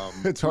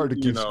it's hard to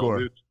keep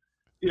score. It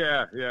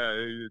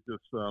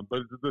just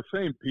but the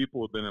same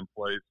people have been in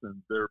place,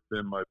 and they've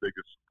been my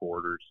biggest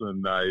supporters.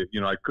 And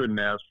I couldn't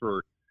ask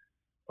for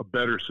a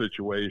better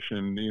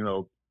situation.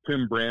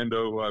 Tim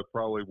Brando, who I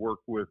probably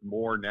worked with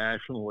more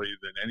nationally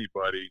than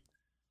anybody,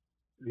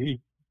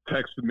 he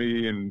texted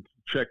me and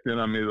checked in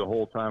on me the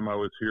whole time I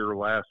was here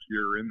last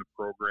year in the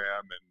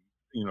program,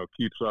 and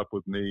keeps up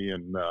with me.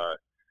 And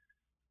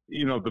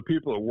the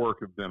people at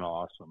work have been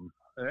awesome.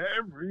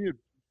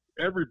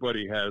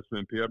 Everybody has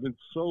been. I've been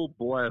so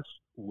blessed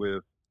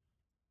with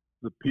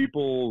the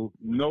people.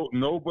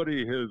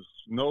 Nobody has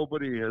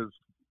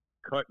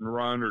cut and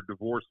run or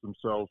divorced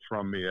themselves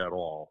from me at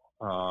all.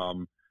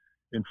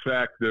 In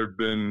fact, they've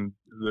been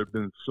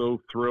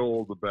so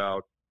thrilled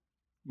about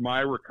my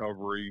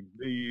recovery,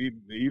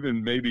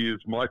 even maybe as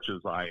much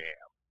as I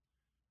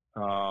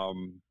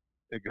am.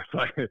 Because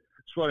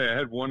it's funny. I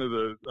had one of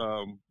the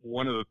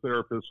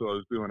therapists who I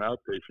was doing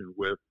outpatient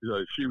with.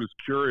 She was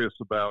curious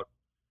about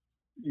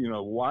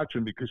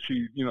watching, because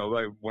she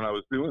like when I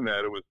was doing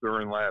that, it was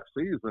during last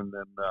season,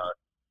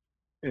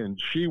 and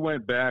she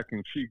went back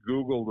and she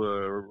Googled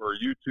or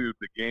YouTubed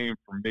the game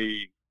for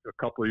me a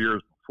couple of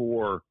years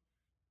before.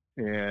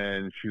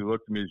 And she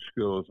looked at me and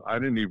she goes, "I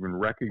didn't even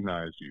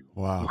recognize you."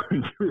 Wow.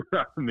 When you were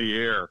out in the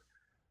air.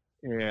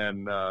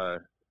 And,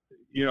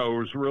 it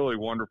was really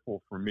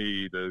wonderful for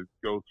me to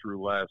go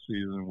through last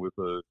season with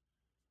a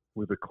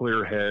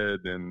clear head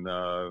and,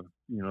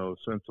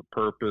 sense of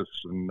purpose.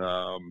 And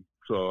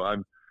so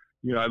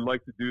I'd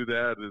like to do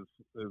that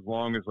as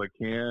long as I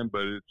can,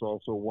 but it's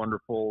also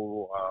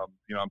wonderful.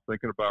 I'm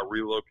thinking about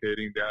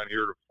relocating down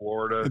here to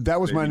Florida.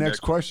 That was my next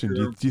question.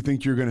 Do you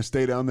think you're going to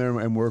stay down there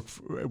and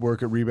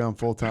work at Rebound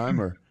full time,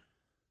 or?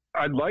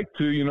 I'd like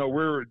to.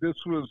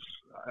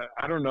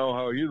 I don't know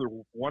how either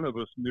one of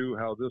us knew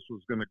how this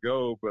was going to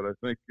go, but I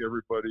think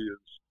everybody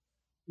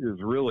is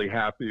really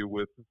happy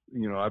with.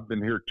 I've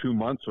been here 2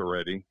 months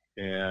already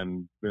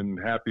and been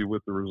happy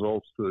with the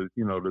results to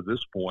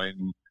this point.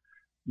 And,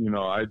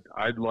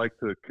 I'd like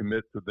to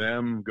commit to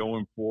them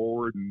going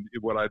forward. And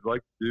what I'd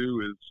like to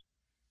do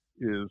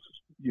is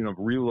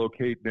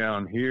relocate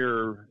down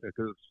here,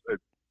 because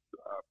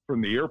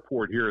from the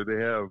airport here, they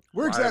have.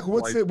 Where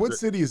exactly? What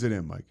city is it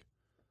in, Mike?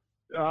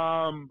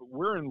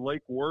 We're in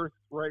Lake Worth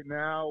right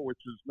now, which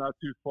is not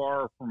too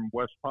far from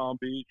West Palm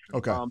Beach.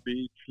 Okay. Palm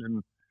Beach.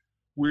 And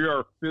we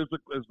are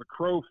physically, as the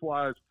crow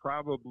flies,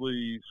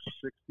 probably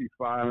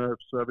 65,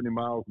 70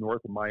 miles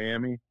north of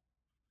Miami.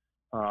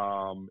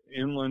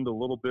 Inland a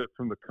little bit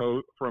from the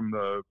coast, from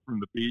the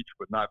beach,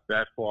 but not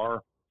that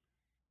far.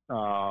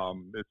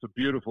 It's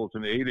it's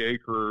an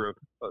 8-acre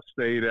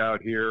estate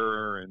out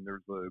here, and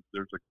there's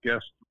a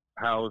guest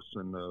house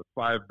and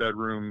 5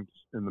 bedrooms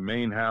in the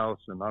main house,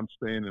 and I'm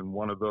staying in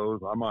one of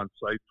those. I'm on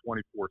site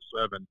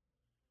 24/7.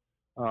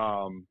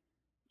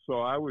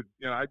 So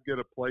I'd get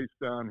a place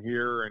down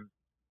here, and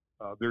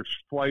there's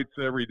flights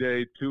every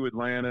day to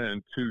Atlanta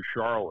and to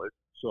Charlotte.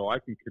 So I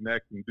can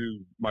connect and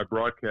do my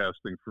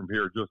broadcasting from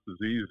here just as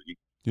easy.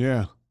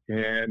 Yeah.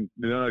 And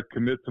then I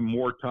commit to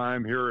more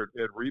time here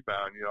at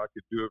Rebound. I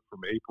could do it from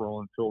April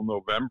until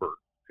November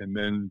and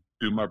then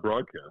do my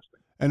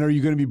broadcasting. And are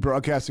you going to be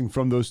broadcasting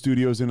from those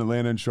studios in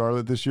Atlanta and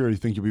Charlotte this year, or do you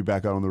think you'll be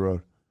back out on the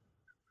road?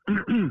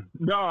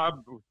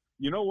 No,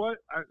 you know what?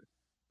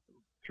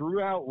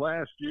 Throughout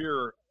last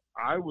year,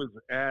 I was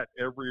at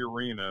every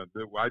arena.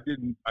 I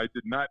did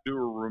not do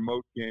a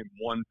remote game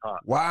one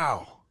time.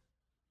 Wow.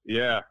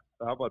 Yeah.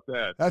 How about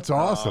that? That's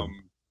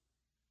awesome.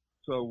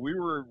 So we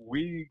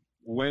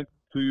went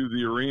to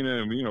the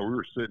arena, and we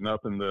were sitting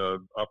up in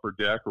the upper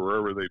deck or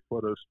wherever they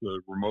put us to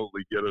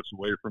remotely get us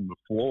away from the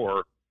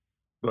floor.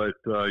 But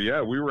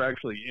we were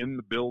actually in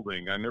the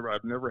building. I've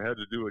never had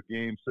to do a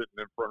game sitting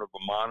in front of a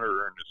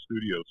monitor in a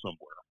studio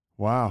somewhere.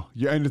 Wow.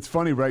 Yeah, and it's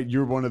funny, right?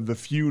 You're one of the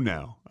few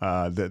now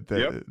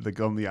that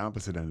go on the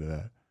opposite end of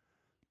that.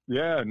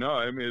 Yeah, no,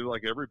 I mean,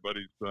 like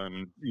everybody's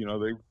done.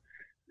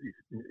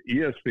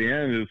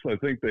 ESPN is, I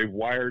think they've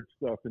wired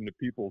stuff into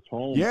people's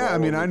homes. Yeah, I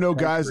mean, I know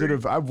guys that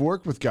I've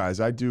worked with guys.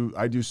 I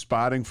do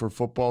spotting for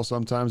football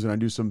sometimes, and I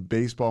do some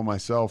baseball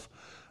myself.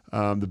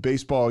 The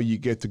baseball, you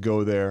get to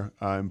go there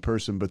in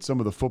person, but some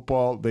of the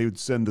football, they would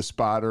send the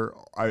spotter.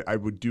 I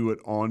would do it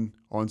on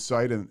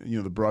site, and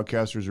the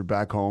broadcasters are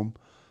back home.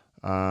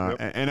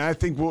 And I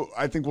think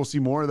we'll see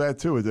more of that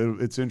too.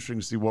 It's interesting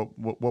to see what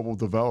will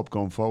develop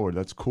going forward.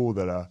 That's cool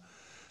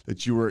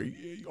that you were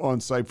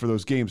on site for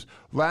those games.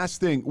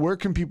 Last thing, where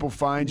can people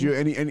find you?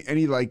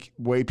 Any like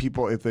way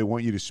people, if they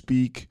want you to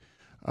speak,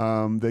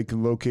 they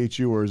can locate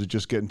you, or is it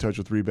just get in touch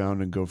with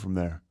Rebound and go from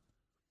there?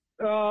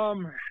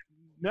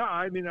 No,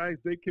 I mean,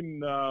 they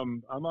can.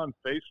 I'm on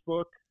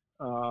Facebook.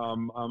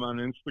 I'm on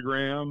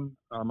Instagram.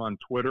 I'm on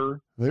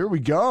Twitter. There we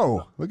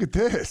go. Look at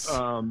this.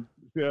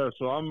 Yeah,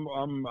 so I'm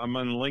on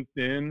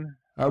LinkedIn.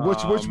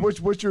 What's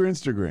your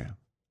Instagram?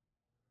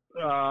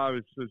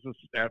 It's just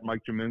at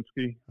Mike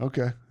Gminski.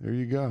 Okay, there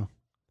you go.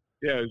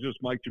 Yeah, it's just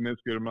Mike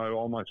Gminski.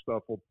 All my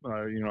stuff will,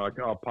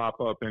 I'll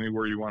pop up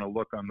anywhere you want to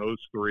look on those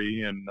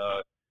three, and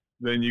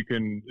then you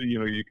can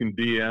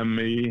DM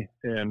me,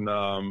 and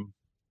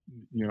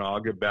I'll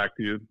get back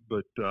to you.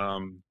 But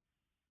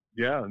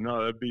yeah, no,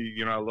 that'd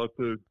be, I love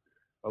to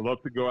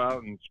go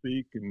out and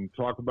speak and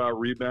talk about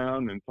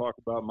Rebound and talk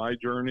about my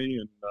journey,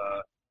 and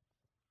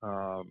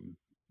I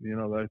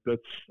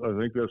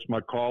think that's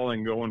my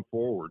calling going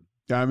forward.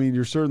 I mean,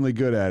 you're certainly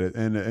good at it,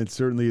 and it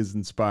certainly is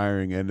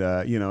inspiring. And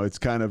it's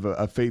kind of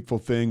a fateful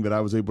thing that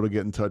I was able to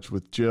get in touch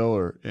with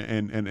Jill,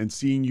 and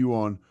seeing you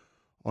on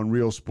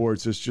Real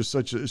Sports is just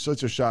such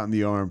a shot in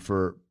the arm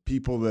for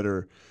people that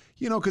are,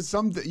 because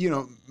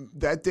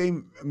that day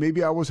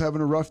maybe I was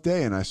having a rough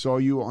day, and I saw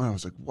you on. I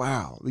was like,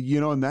 wow,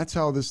 and that's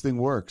how this thing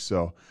works.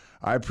 So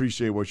I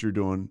appreciate what you're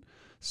doing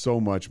so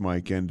much,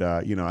 Mike, and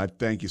I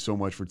thank you so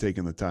much for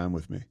taking the time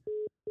with me.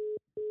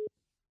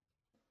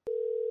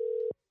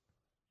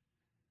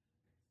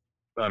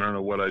 I don't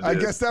know what I did. I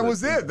guess that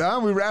was it,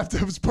 huh? We wrapped.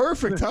 It was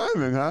perfect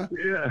timing, huh?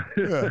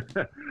 Yeah.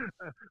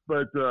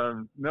 But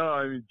no,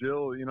 I mean,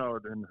 Jill,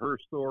 and her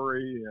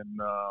story, and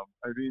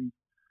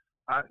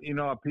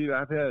Pete,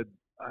 I've had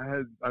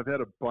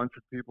a bunch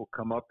of people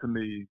come up to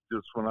me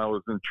just when I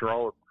was in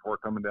Charlotte before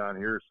coming down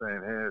here,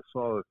 saying, "Hey, I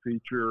saw the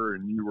feature,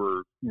 and you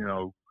were,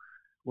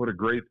 what a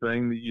great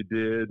thing that you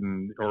did,"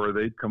 or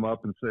they'd come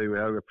up and say, "We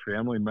have a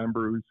family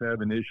member who's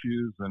having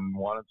issues and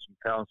wanted some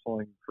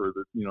counseling for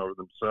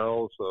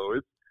themselves." So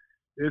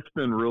it's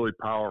been really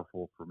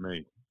powerful for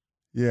me.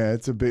 Yeah,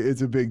 it's a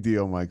big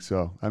deal, Mike.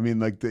 So I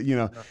mean,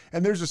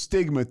 and there's a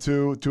stigma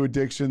to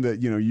addiction that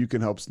you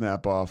can help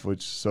snap off,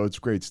 so it's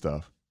great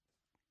stuff.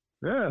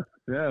 Yeah,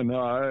 no,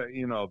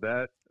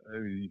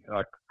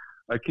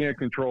 I can't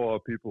control how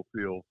people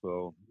feel,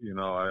 so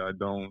I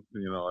don't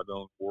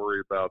worry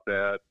about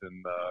that,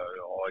 and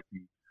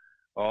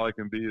all I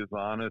can be is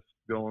honest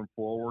going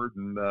forward,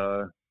 and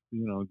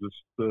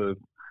just the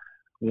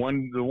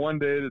one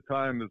day at a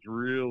time has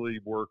really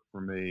worked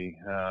for me,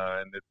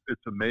 and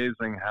it's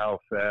amazing how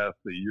fast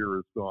the year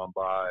has gone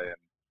by,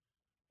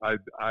 and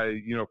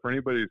I for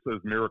anybody who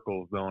says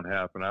miracles don't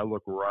happen, I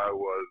look where I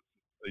was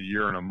a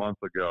year and a month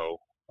ago,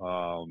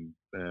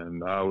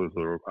 and I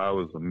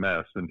was a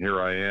mess, and here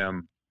I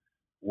am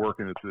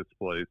working at this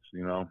place,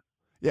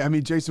 Yeah, I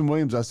mean, Jayson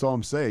Williams, I saw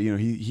him say,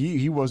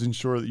 he wasn't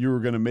sure that you were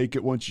going to make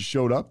it once you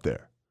showed up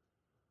there.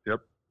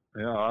 Yep.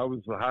 Yeah, I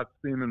was a hot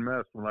steaming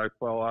mess when I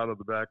fell out of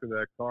the back of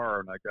that car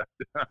and I got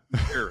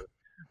down here.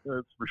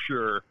 That's for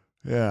sure.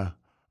 Yeah.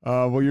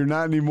 Well, you're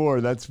not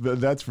anymore. That's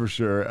for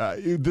sure.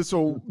 This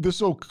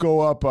will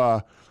go up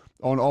on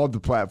all the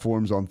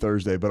platforms on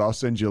Thursday, but I'll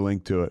send you a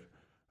link to it.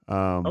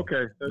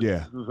 Okay.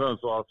 Yeah. That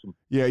sounds awesome.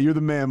 Yeah, you're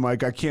the man,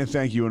 Mike. I can't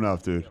thank you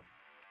enough, dude.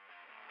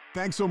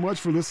 Thanks so much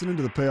for listening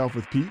to The Payoff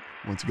with Pete.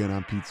 Once again,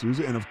 I'm Pete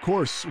Souza. And of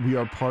course, we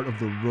are part of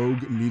the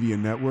Rogue Media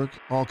Network.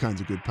 All kinds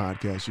of good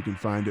podcasts you can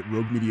find at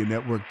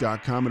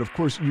roguemedianetwork.com. And of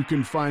course, you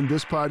can find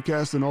this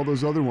podcast and all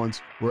those other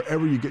ones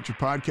wherever you get your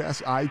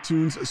podcasts,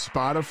 iTunes,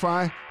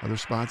 Spotify, other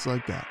spots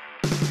like that.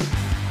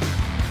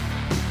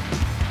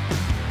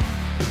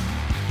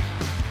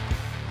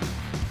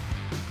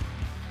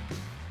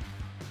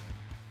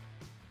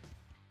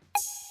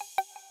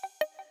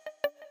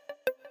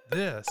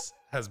 This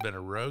has been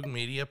a Rogue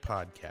Media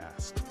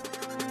podcast.